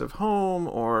abusive home,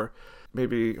 or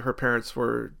maybe her parents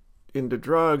were into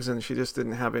drugs and she just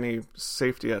didn't have any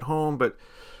safety at home, but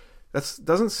that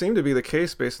doesn't seem to be the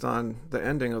case based on the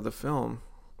ending of the film.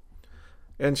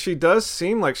 And she does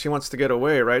seem like she wants to get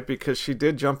away, right? Because she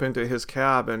did jump into his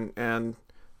cab and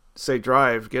say,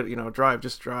 drive, drive,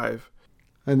 just drive.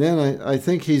 And then I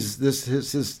think his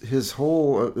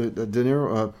whole De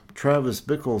Niro, Travis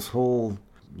Bickle's whole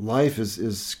life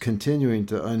is continuing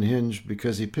to unhinge,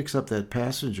 because he picks up that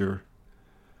passenger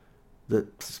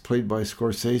that's played by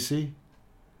Scorsese.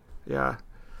 Yeah.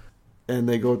 And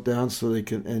they go down so they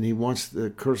can, and he wants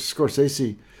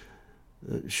Scorsese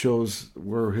shows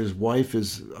where his wife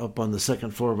is up on the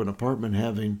second floor of an apartment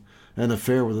having an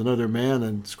affair with another man,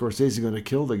 and Scorsese's going to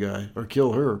kill the guy, or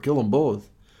kill her, or kill them both.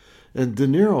 And De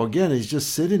Niro, again, he's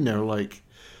just sitting there like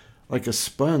a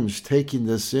sponge taking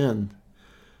this in.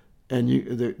 And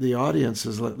the audience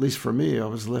is, at least for me, I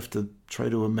was left to try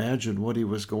to imagine what he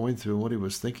was going through and what he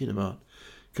was thinking about.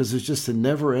 Because there's just a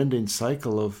never-ending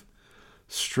cycle of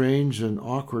strange and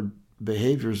awkward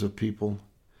behaviors of people.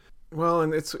 Well,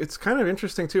 and it's kind of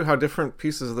interesting, too, how different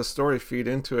pieces of the story feed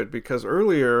into it. Because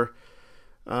earlier,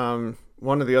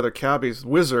 one of the other cabbies,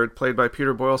 Wizard, played by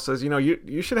Peter Boyle, says,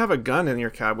 you should have a gun in your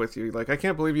cab with you. Like, I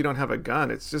can't believe you don't have a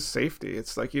gun. It's just safety.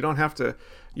 It's like you don't have to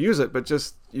use it, but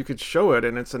just you could show it,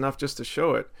 and it's enough just to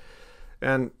show it.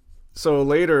 And so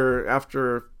later,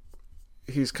 after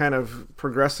he's kind of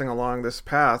progressing along this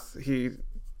path, he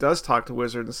does talk to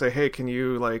Wizard and say, hey, can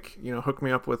you hook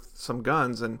me up with some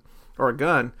guns or a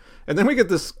gun? And then we get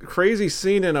this crazy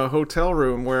scene in a hotel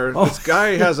room where this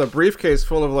guy has a briefcase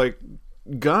full of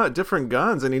different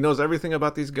guns, and he knows everything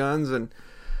about these guns, and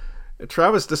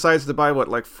Travis decides to buy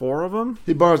 4 of them?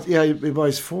 He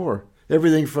buys 4.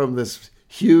 Everything from this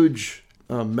huge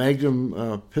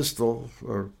Magnum pistol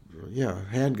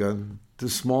handgun to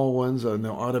small ones and the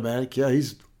automatic. Yeah,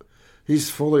 he's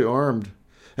fully armed.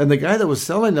 And the guy that was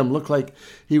selling them looked like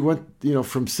he went,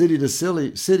 from city to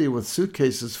city with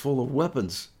suitcases full of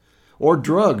weapons or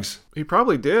drugs. He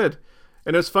probably did.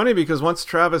 And it's funny because once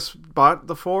Travis bought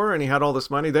the 4 and he had all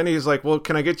this money, then he's like, well,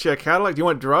 can I get you a Cadillac? Do you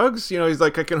want drugs? He's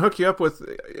like, I can hook you up with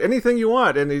anything you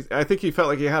want. And I think he felt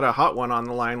like he had a hot one on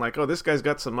the line. Like, oh, this guy's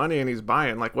got some money and he's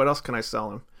buying. Like, what else can I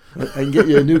sell him? I can get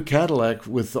you a new Cadillac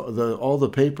with all the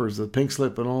papers, the pink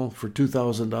slip and all, for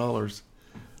 $2,000.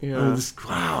 Yeah.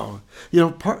 Wow.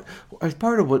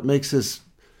 Part of what makes this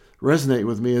resonate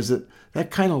with me is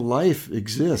that kind of life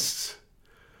exists.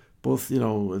 Both,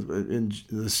 in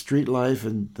the street life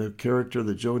and the character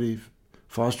that Jodie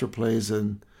Foster plays,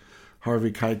 and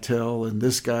Harvey Keitel, and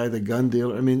this guy, the gun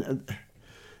dealer. I mean,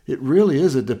 it really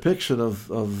is a depiction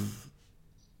of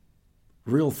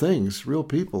real things, real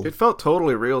people. It felt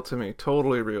totally real to me,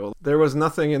 totally real. There was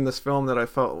nothing in this film that I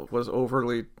felt was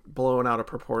overly blown out of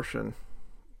proportion.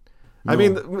 No. I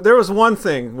mean, there was one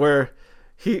thing where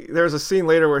there's a scene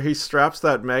later where he straps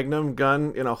that Magnum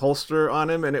gun in a holster on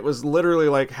him, and it was literally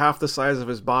like half the size of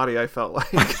his body, I felt like.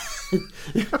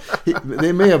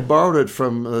 They may have borrowed it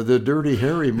from the Dirty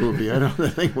Harry movie. I don't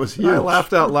think it was huge. I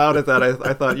laughed out loud at that.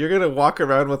 I thought, you're going to walk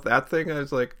around with that thing? I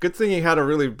was like, good thing he had a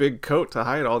really big coat to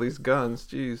hide all these guns.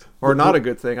 Jeez. Or not a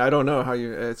good thing. I don't know how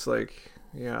it's like,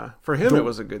 yeah. For him, it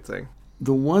was a good thing.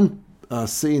 The one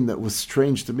scene that was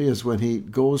strange to me is when he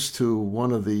goes to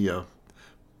one of the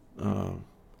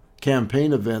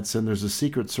campaign events, and there's a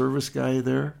Secret Service guy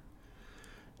there,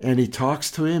 and he talks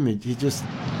to him. He just...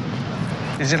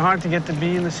 Is it hard to get to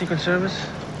be in the Secret Service?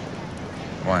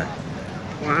 Why?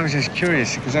 Well, I was just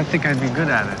curious, because I think I'd be good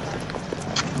at it.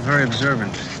 I'm very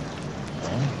observant.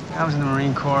 I was in the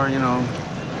Marine Corps, I'm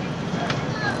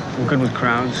good with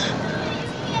crowds.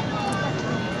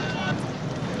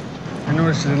 I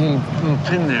noticed a little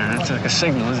pin there. That's like a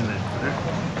signal, isn't it?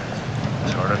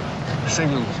 Sort of. A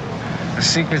signal. A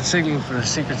secret signal for the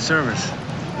Secret Service.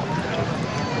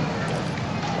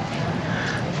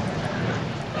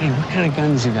 Hey, what kind of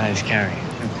guns you guys carry?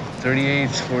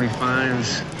 38s,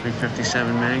 45s,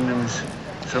 357 Magnums,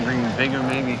 something bigger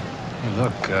maybe? Hey,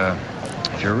 look,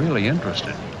 if you're really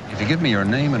interested, if you give me your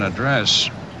name and address,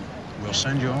 we'll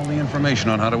send you all the information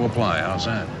on how to apply. How's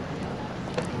that?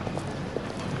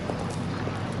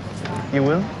 You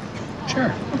will?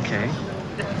 Sure. Okay.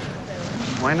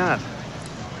 Why not?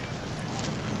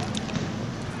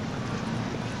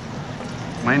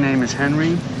 My name is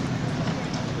Henry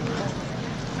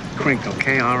Krinkle,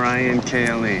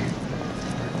 Krinkle.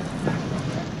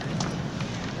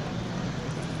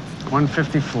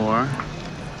 154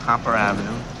 Hopper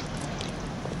Avenue,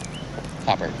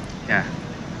 Hopper. Yeah.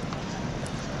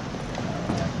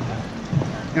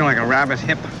 You know, like a rabbit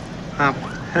hip hop.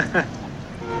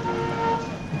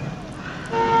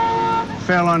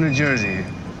 Fair Lawn, New Jersey.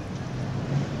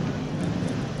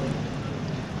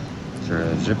 Is there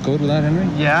a zip code with that, Henry?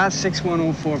 Yeah,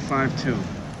 610452.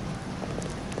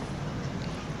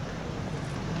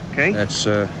 Okay? That's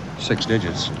 6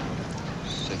 digits. 6-1.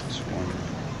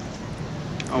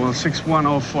 Oh, well,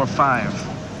 61045.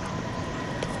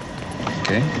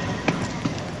 Okay.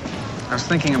 I was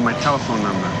thinking of my telephone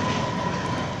number.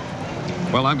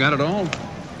 Well, I've got it all.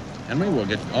 Henry, we'll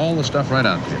get all the stuff right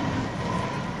out to you.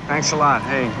 Thanks a lot.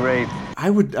 Hey, great.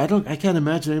 I can't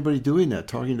imagine anybody doing that,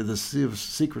 talking to the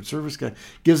Secret Service guy.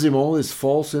 Gives him all this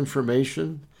false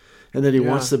information, and then he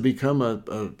wants to become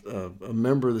a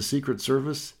member of the Secret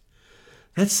Service.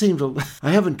 That seemed,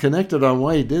 I haven't connected on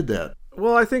why he did that.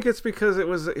 Well, I think it's because it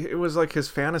was like his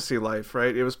fantasy life,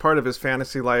 right? It was part of his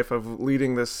fantasy life of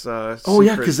leading this.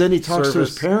 Because then he talks to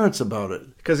his parents about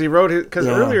it. Because he wrote it. Because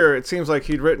earlier it seems like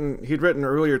he'd written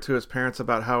earlier to his parents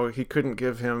about how he couldn't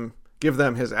give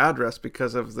them his address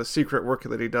because of the secret work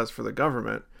that he does for the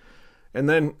government. And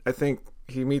then I think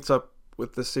he meets up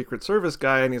with the Secret Service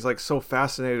guy, and he's like so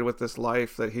fascinated with this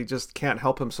life that he just can't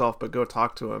help himself but go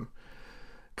talk to him,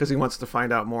 because he wants to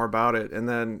find out more about it. And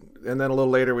then a little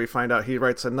later we find out he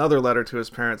writes another letter to his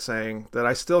parents saying that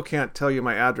I still can't tell you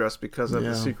my address because of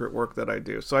the secret work that I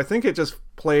do. So I think it just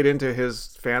played into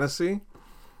his fantasy.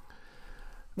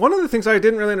 One of the things I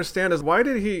didn't really understand is why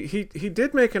did he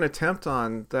did make an attempt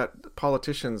on that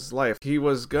politician's life. He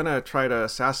was gonna try to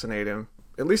assassinate him.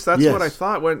 At least that's what I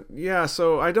thought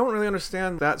so I don't really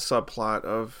understand that subplot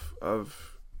of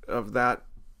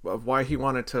why he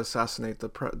wanted to assassinate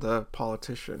the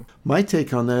politician. My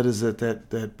take on that is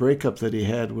that breakup that he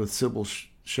had with Sybil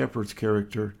Shepherd's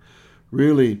character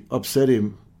really upset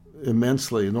him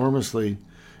immensely, enormously,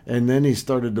 and then he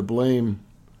started to blame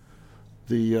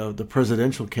the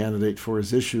presidential candidate for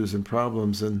his issues and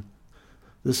problems, and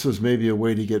this was maybe a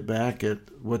way to get back at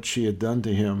what she had done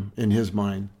to him in his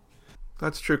mind.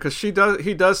 That's true, because he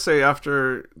does say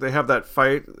after they have that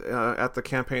fight at the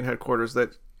campaign headquarters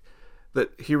that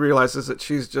he realizes that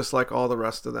she's just like all the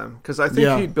rest of them. Because I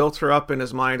think he built her up in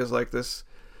his mind as like this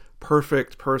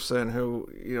perfect person who,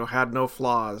 had no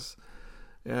flaws.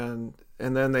 And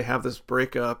then they have this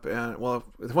breakup, and well,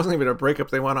 it wasn't even a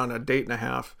breakup. They went on a date and a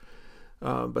half,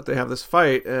 but they have this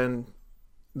fight, and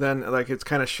then like it's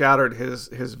kind of shattered his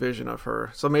vision of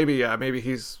her. So maybe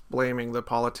he's blaming the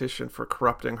politician for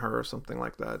corrupting her or something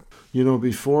like that.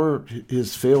 Before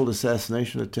his failed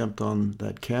assassination attempt on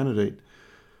that candidate,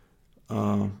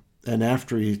 and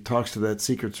after he talks to that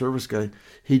Secret Service guy,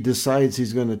 he decides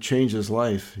he's going to change his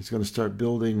life. He's going to start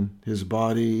building his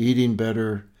body, eating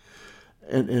better.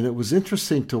 And it was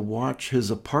interesting to watch his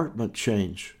apartment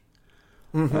change.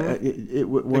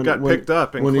 Mm-hmm. It got picked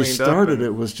up and when cleaned he started, up.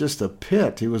 It was just a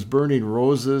pit. He was burning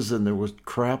roses, and there was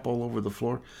crap all over the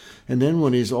floor. And then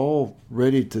when he's all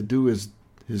ready to do his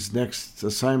next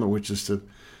assignment, which is to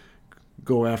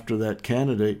go after that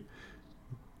candidate,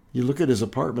 you look at his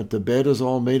apartment, the bed is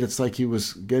all made. It's like he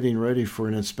was getting ready for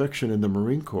an inspection in the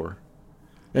Marine Corps.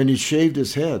 And he shaved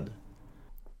his head.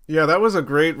 Yeah, that was a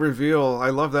great reveal. I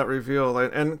love that reveal.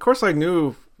 And of course I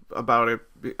knew about it,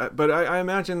 but I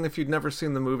imagine if you'd never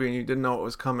seen the movie and you didn't know it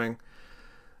was coming,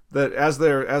 that as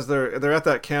they're at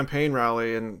that campaign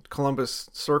rally in Columbus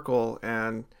Circle,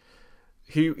 and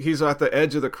he's at the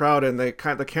edge of the crowd, and the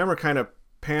camera kind of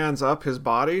pans up his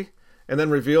body and then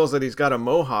reveals that he's got a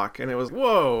mohawk, and it was,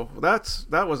 whoa,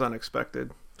 that was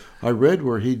unexpected. I read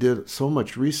where he did so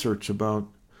much research about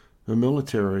the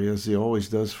military, as he always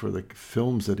does for the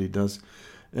films that he does,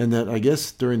 and that I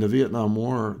guess during the Vietnam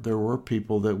War there were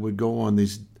people that would go on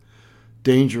these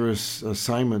dangerous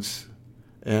assignments,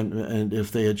 and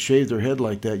if they had shaved their head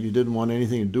like that, you didn't want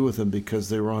anything to do with them because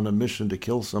they were on a mission to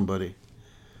kill somebody.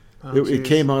 It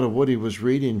came out of what he was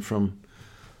reading from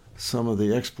some of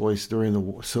the exploits during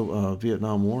the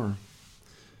Vietnam War.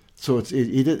 So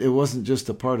it wasn't just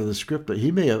a part of the script.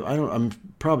 He may have,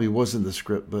 probably wasn't the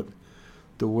script, but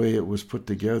the way it was put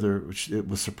together, it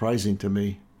was surprising to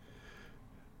me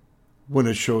when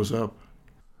it shows up.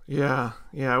 Yeah,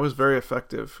 it was very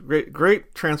effective.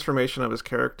 Great transformation of his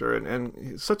character,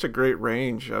 and such a great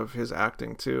range of his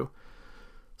acting too.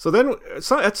 So then,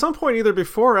 at some point, either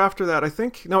before or after that,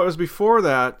 it was before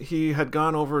that, he had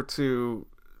gone over to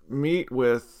meet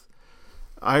with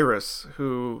Iris,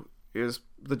 who is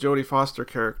the Jodie Foster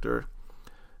character,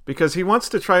 because he wants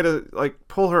to try to like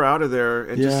pull her out of there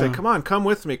and just say, come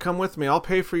with me, I'll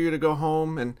pay for you to go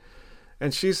home.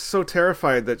 And she's so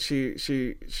terrified that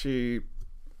she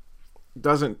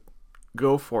doesn't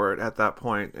go for it at that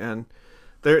point. And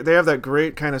they have that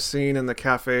great kind of scene in the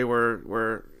cafe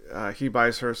where he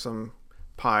buys her some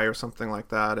pie or something like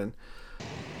that. And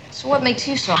So what makes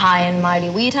you so high and mighty?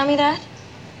 Will you tell me that?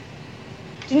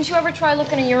 Didn't you ever try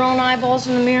looking at your own eyeballs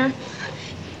in the mirror?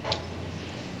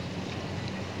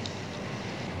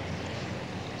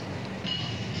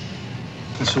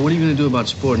 So what are you going to do about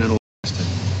supporting that old bastard?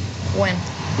 When?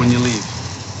 When you leave?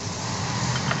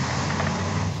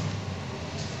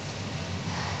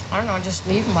 I don't know, just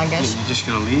leave them, I guess. You're just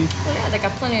going to leave? Well, yeah, they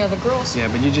got plenty of other girls. Yeah,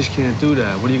 but you just can't do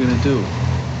that. What are you going to do?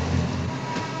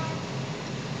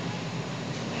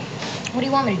 What do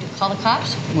you want me to do, call the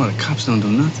cops? Well, the cops don't do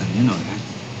nothing. You know that.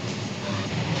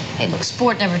 Hey, look,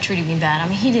 Sport never treated me bad. I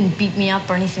mean, he didn't beat me up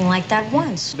or anything like that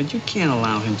once. But you can't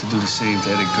allow him to do the same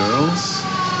to other girls.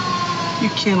 You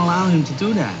can't allow him to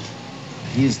do that.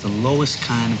 He is the lowest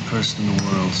kind of person in the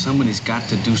world. Somebody's got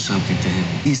to do something to him.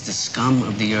 He's the scum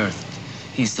of the earth.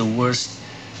 He's the worst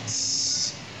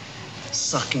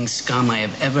sucking scum I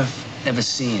have ever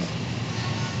seen.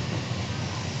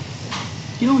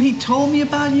 You know what he told me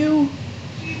about you?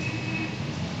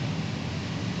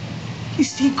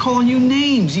 He called you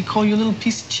names. He called you a little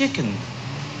piece of chicken.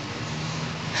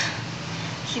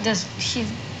 He doesn't mean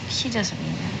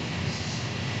that.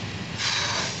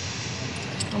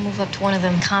 I'll move up to one of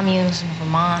them communes in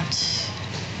Vermont.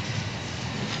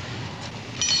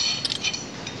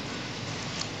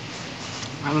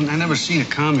 I never seen a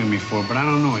commune before, but I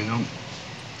don't know, you know.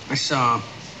 I saw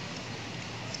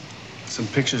some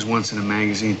pictures once in a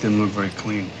magazine. It didn't look very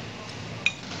clean.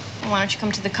 Why don't you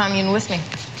come to the commune with me?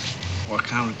 What,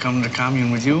 come to the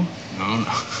commune with you? No.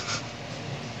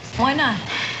 Why not?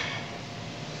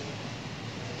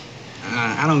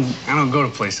 I don't go to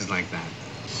places like that.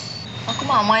 Oh, come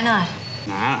on, why not?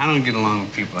 Nah, I don't get along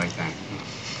with people like that.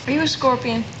 Are you a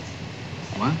scorpion?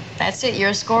 What? That's it,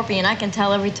 you're a scorpion. I can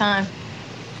tell every time.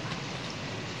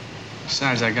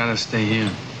 Besides, I gotta stay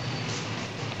here.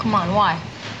 Come on, why?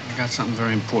 I got something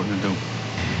very important to do.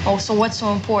 Oh, so what's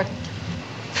so important?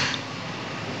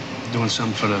 Doing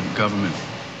something for the government.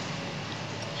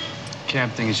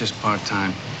 Cab thing is just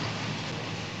part-time.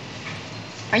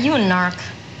 Are you a narc?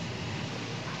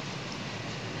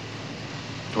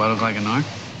 Do I look like a narc?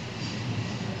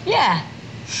 Yeah.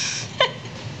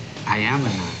 I am a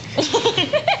narc.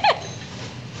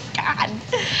 God,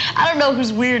 I don't know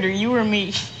who's weirder, you or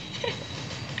me.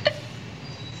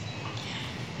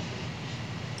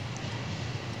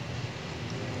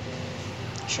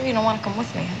 Sure you don't want to come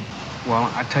with me, huh? Well,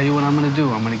 I tell you what I'm gonna do.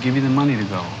 I'm gonna give you the money to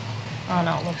go. Oh,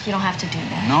 no, look, you don't have to do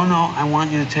that. No, I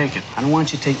want you to take it. I don't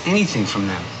want you to take anything from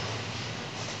them.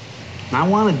 And I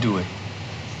want to do it.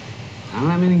 I don't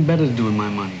have anything better to do with my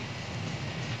money.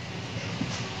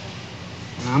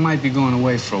 And I might be going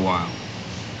away for a while.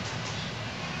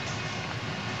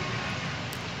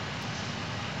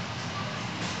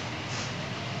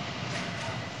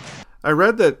 I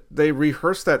read that they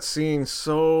rehearsed that scene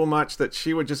so much that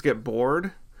she would just get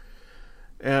bored.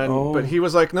 But he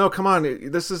was like, no, come on,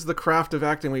 this is the craft of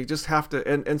acting. We just have to.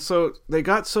 And so they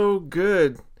got so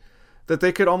good that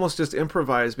they could almost just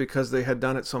improvise because they had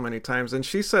done it so many times. And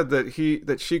she said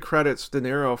that she credits De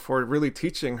Niro for really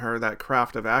teaching her that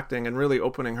craft of acting and really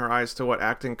opening her eyes to what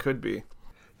acting could be.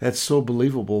 That's so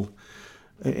believable.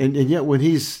 And yet when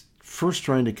he's first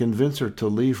trying to convince her to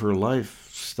leave her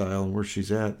lifestyle and where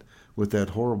she's at with that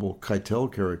horrible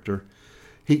Keitel character,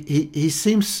 he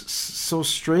seems so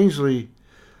strangely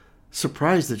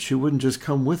surprised that she wouldn't just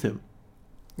come with him.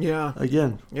 Yeah.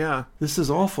 Again. Yeah. This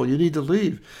is awful. You need to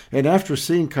leave. And after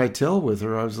seeing Keitel with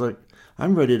her, I was like,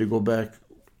 I'm ready to go back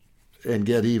and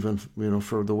get even,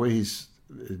 for the way he's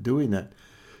doing that.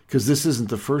 Because this isn't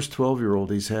the first 12-year-old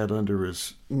he's had under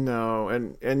his. No,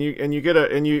 and you get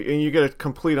a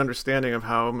complete understanding of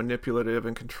how manipulative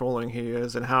and controlling he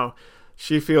is, and how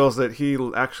she feels that he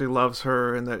actually loves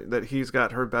her and that he's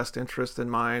got her best interest in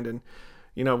mind. And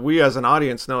we as an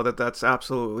audience know that that's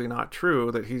absolutely not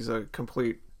true, that he's a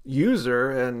complete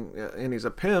user and he's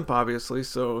a pimp, obviously,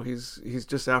 so he's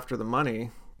just after the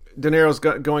money. De Niro's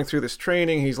going through this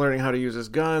training. He's learning how to use his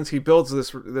guns. He builds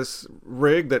this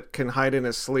rig that can hide in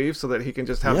his sleeve so that he can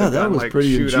just have the gun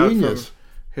shoot out from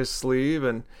his sleeve.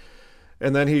 And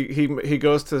then he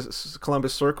goes to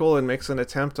Columbus Circle and makes an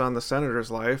attempt on the senator's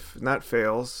life, and that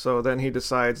fails. So then he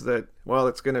decides that, well,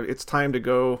 it's time to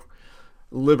go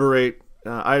liberate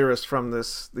Iris from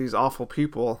these awful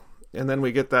people. And then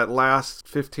we get that last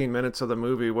 15 minutes of the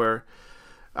movie where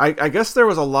I guess there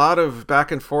was a lot of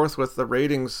back and forth with the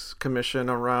ratings commission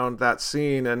around that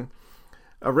scene. And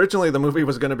originally the movie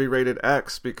was going to be rated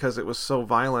X because it was so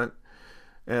violent.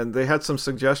 and they had some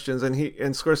suggestions, and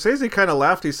Scorsese kind of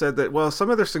laughed. He said that, well, some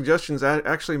of their suggestions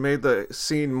actually made the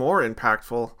scene more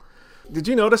impactful. Did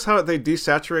you notice how they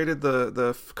desaturated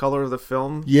the color of the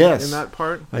film? Yes, in that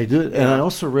part. I did, and I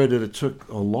also read that it took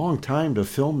a long time to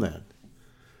film that,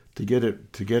 to get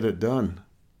it done.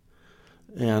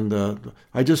 And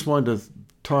I just wanted to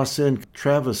toss in,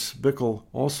 Travis Bickle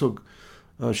also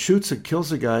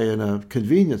kills a guy in a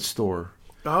convenience store.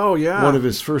 Oh, yeah. One of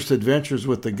his first adventures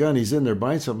with the gun. He's in there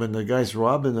buying something, and the guy's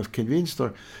robbing the convenience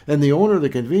store. And the owner of the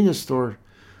convenience store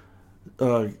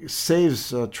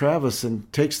saves Travis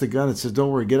and takes the gun and says, "Don't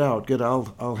worry, get out.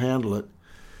 I'll handle it."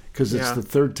 Because it's the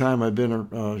third time I've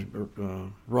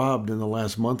been robbed in the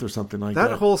last month or something like that.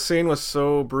 That whole scene was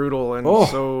so brutal and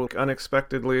so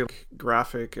unexpectedly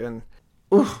graphic. And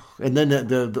then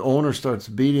the owner starts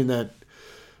beating that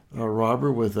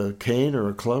robber with a cane or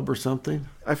a club or something.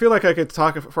 I feel like I could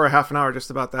talk for a half an hour just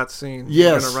about that scene.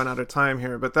 Yes. We're going to run out of time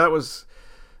here. But there's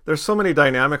so many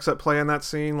dynamics at play in that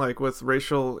scene, like with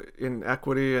racial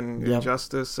inequity and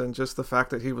injustice, and just the fact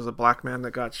that he was a black man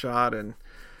that got shot. And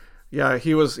yeah,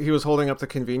 he was holding up the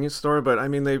convenience store, but I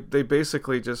mean, they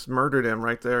basically just murdered him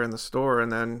right there in the store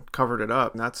and then covered it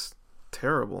up. And that's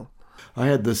terrible. I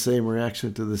had the same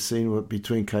reaction to the scene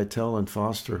between Keitel and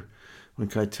Foster. When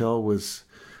Keitel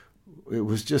it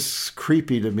was just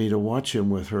creepy to me to watch him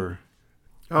with her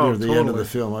near the end of the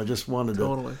film. I just wanted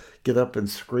to get up and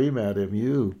scream at him,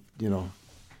 you know.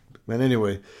 But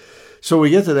anyway, so we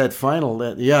get to that final,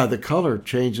 the color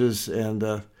changes, and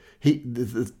the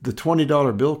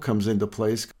 $20 bill comes into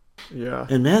place. Yeah.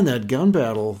 And man, that gun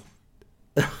battle,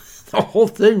 the whole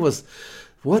thing was,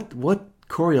 what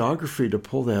choreography to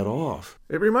pull that off.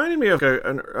 It reminded me of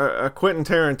a Quentin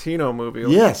Tarantino movie.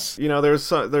 Yes. You know,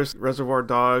 there's Reservoir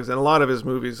Dogs and a lot of his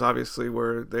movies, obviously,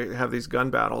 where they have these gun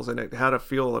battles, and it had a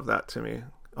feel of that to me.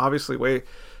 Obviously,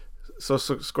 so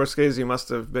Scorsese must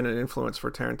have been an influence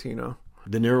for Tarantino.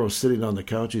 De Niro's sitting on the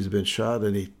couch. He's been shot,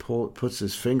 and he puts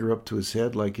his finger up to his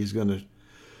head like he's gonna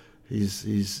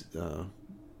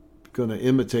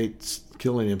imitate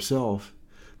killing himself.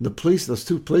 And those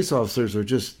two police officers are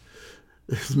just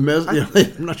I'm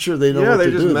not sure they know what to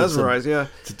do. Yeah, they just mesmerize.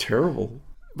 It's terrible.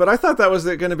 But I thought that was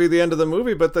going to be the end of the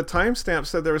movie, but the timestamp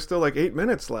said there was still like 8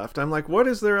 minutes left. I'm like, what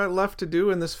is there left to do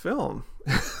in this film?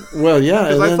 Well, yeah.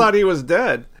 Because I thought he was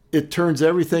dead. It turns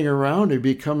everything around. He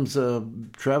becomes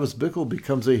Travis Bickle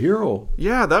becomes a hero.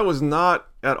 Yeah, that was not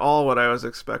at all what I was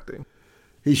expecting.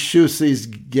 He shoots these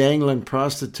gangland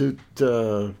prostitute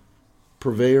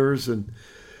purveyors, and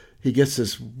he gets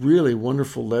this really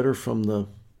wonderful letter from the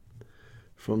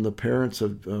parents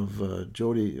of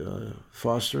Jodie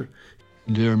Foster.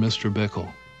 Dear Mr.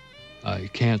 Bickle, I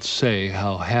can't say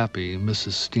how happy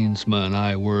Mrs. Steensma and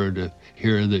I were to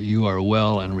hear that you are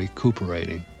well and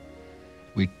recuperating.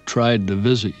 We tried to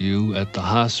visit you at the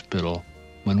hospital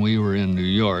when we were in New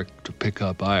York to pick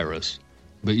up Iris,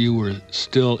 but you were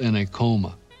still in a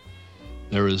coma.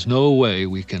 There is no way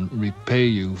we can repay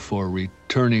you for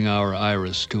returning our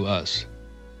Iris to us.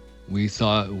 We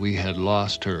thought we had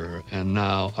lost her, and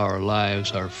now our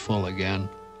lives are full again.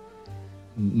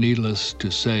 Needless to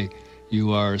say,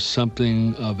 you are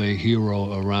something of a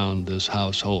hero around this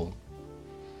household.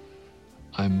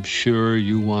 I'm sure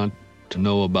you want to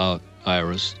know about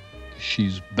Iris.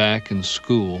 She's back in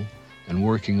school and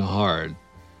working hard.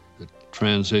 The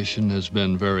transition has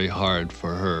been very hard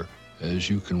for her, as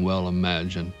you can well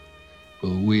imagine.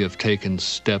 But we have taken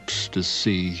steps to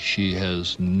see she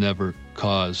has never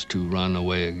cause to run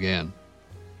away again.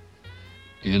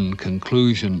 In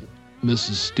conclusion,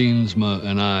 Mrs. Steensma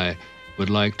and I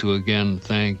would like to again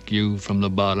thank you from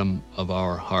the bottom of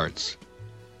our hearts.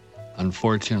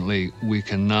 Unfortunately, we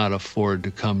cannot afford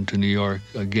to come to New York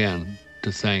again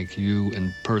to thank you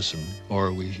in person,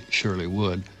 or we surely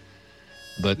would.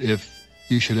 But if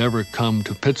you should ever come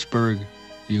to Pittsburgh,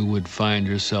 you would find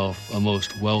yourself a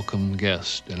most welcome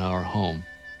guest in our home.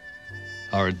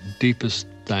 Our deepest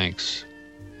thanks,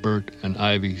 Bert and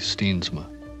Ivy Steensma.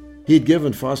 He'd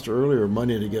given Foster earlier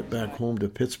money to get back home to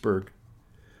Pittsburgh,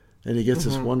 and he gets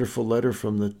this wonderful letter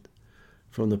from the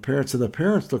parents, and the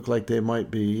parents look like they might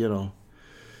be,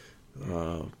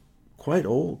 quite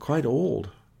old,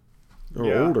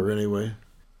 or older anyway.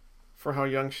 For how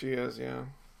young she is, yeah.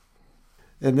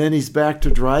 And then he's back to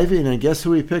driving, and guess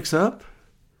who he picks up?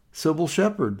 Sybil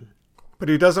Shepherd. But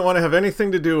he doesn't want to have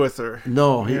anything to do with her.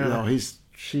 No,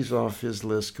 she's off his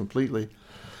list completely.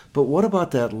 But what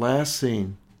about that last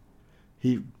scene?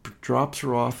 He drops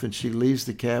her off, and she leaves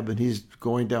the cab, and he's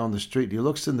going down the street. He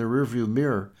looks in the rearview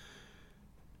mirror,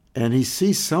 and he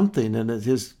sees something, and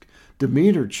his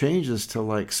demeanor changes to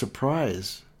like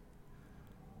surprise.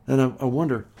 And I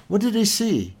wonder, What did he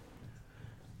see?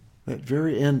 That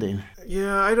very ending.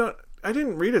 Yeah, I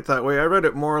didn't read it that way. I read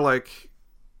it more like,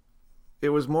 it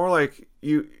was more like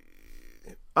you,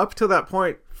 up to that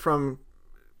point from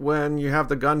when you have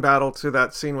the gun battle to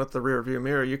that scene with the rear view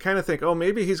mirror, you kind of think, oh,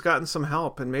 maybe he's gotten some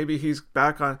help and maybe he's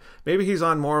maybe he's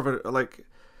on more of a, like,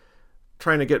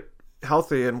 trying to get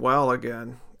healthy and well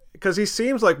again. Because he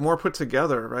seems like more put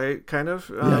together, right? Kind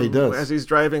of. Yeah, he does. As he's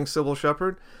driving Sybil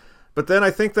Shepherd. But then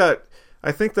I think that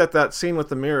that scene with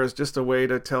the mirror is just a way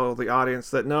to tell the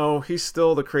audience that no, he's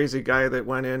still the crazy guy that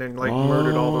went in and like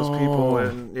murdered all those people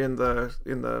in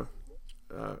the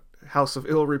House of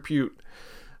Ill Repute.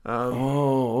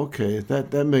 Okay,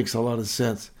 that makes a lot of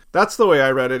sense. That's the way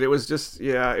I read it. It was just,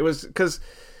 yeah, it was because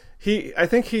I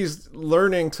think he's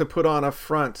learning to put on a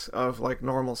front of like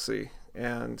normalcy,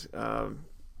 but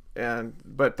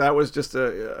that was just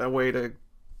a way to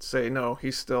say no,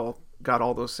 he's still got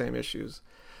all those same issues.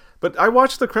 But I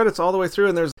watched the credits all the way through,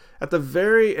 and there's at the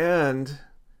very end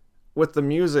with the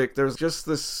music, there's just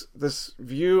this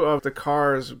view of the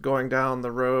cars going down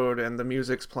the road and the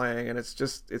music's playing, and it's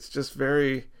just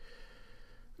very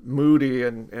moody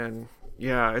and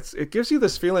yeah, it gives you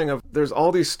this feeling of there's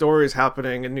all these stories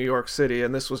happening in New York City,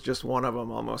 and this was just one of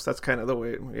them almost. That's kind of the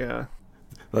way, yeah.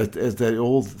 Like as that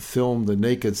old film, The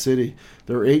Naked City,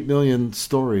 there are 8 million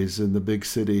stories in the big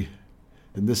city,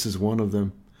 and this is one of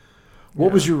them.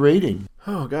 What was your rating?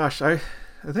 Oh gosh, I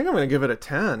think I'm going to give it a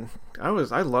 10. I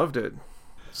loved it.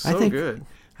 Good.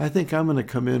 I think I'm going to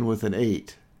come in with an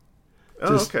 8.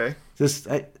 Okay.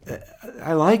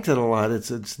 I liked it a lot.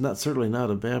 It's not certainly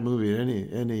not a bad movie in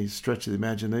any stretch of the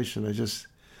imagination.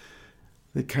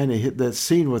 It kind of hit that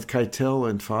scene with Keitel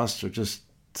and Foster just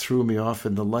threw me off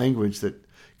in the language that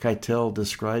Keitel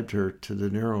described her to De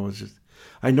Niro.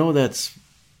 I know that's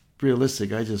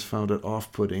realistic. I just found it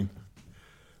off-putting.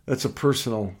 That's a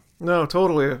personal. No,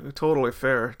 totally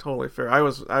fair. Totally fair.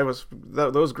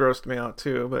 Those grossed me out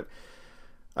too, but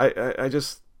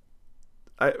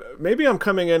maybe I'm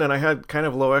coming in and I had kind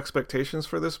of low expectations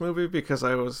for this movie because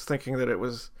I was thinking that it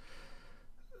was,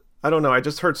 I don't know, I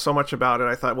just heard so much about it.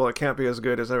 I thought, well, it can't be as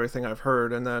good as everything I've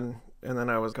heard, and then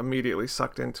I was immediately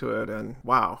sucked into it, and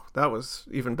wow, that was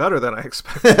even better than I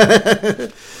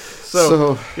expected.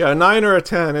 So yeah, a 9 or a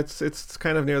 10. It's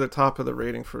kind of near the top of the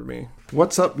rating for me.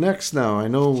 What's up next now? I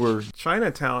know we're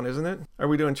Chinatown, isn't it? Are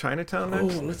we doing Chinatown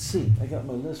next? Oh, let's see. I got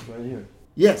my list right here.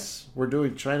 Yes, we're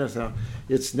doing Chinatown.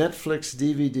 It's Netflix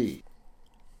DVD.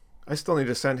 I still need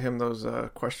to send him those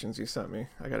questions you sent me.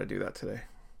 I got to do that today.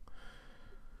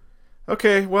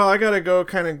 Okay, well, I got to go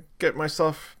kind of get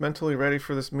myself mentally ready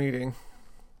for this meeting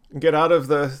and get out of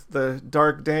the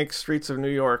dark, dank streets of New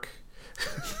York.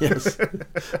 Yes,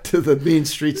 to the mean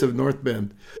streets of North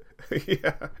Bend.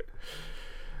 Yeah.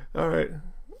 All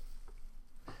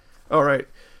right.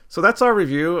 So that's our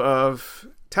review of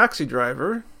Taxi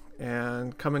Driver.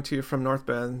 And coming to you from North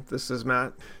Bend, this is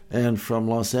Matt. And from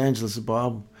Los Angeles,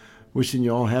 Bob. Wishing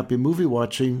you all happy movie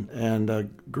watching and a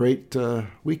great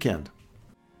weekend.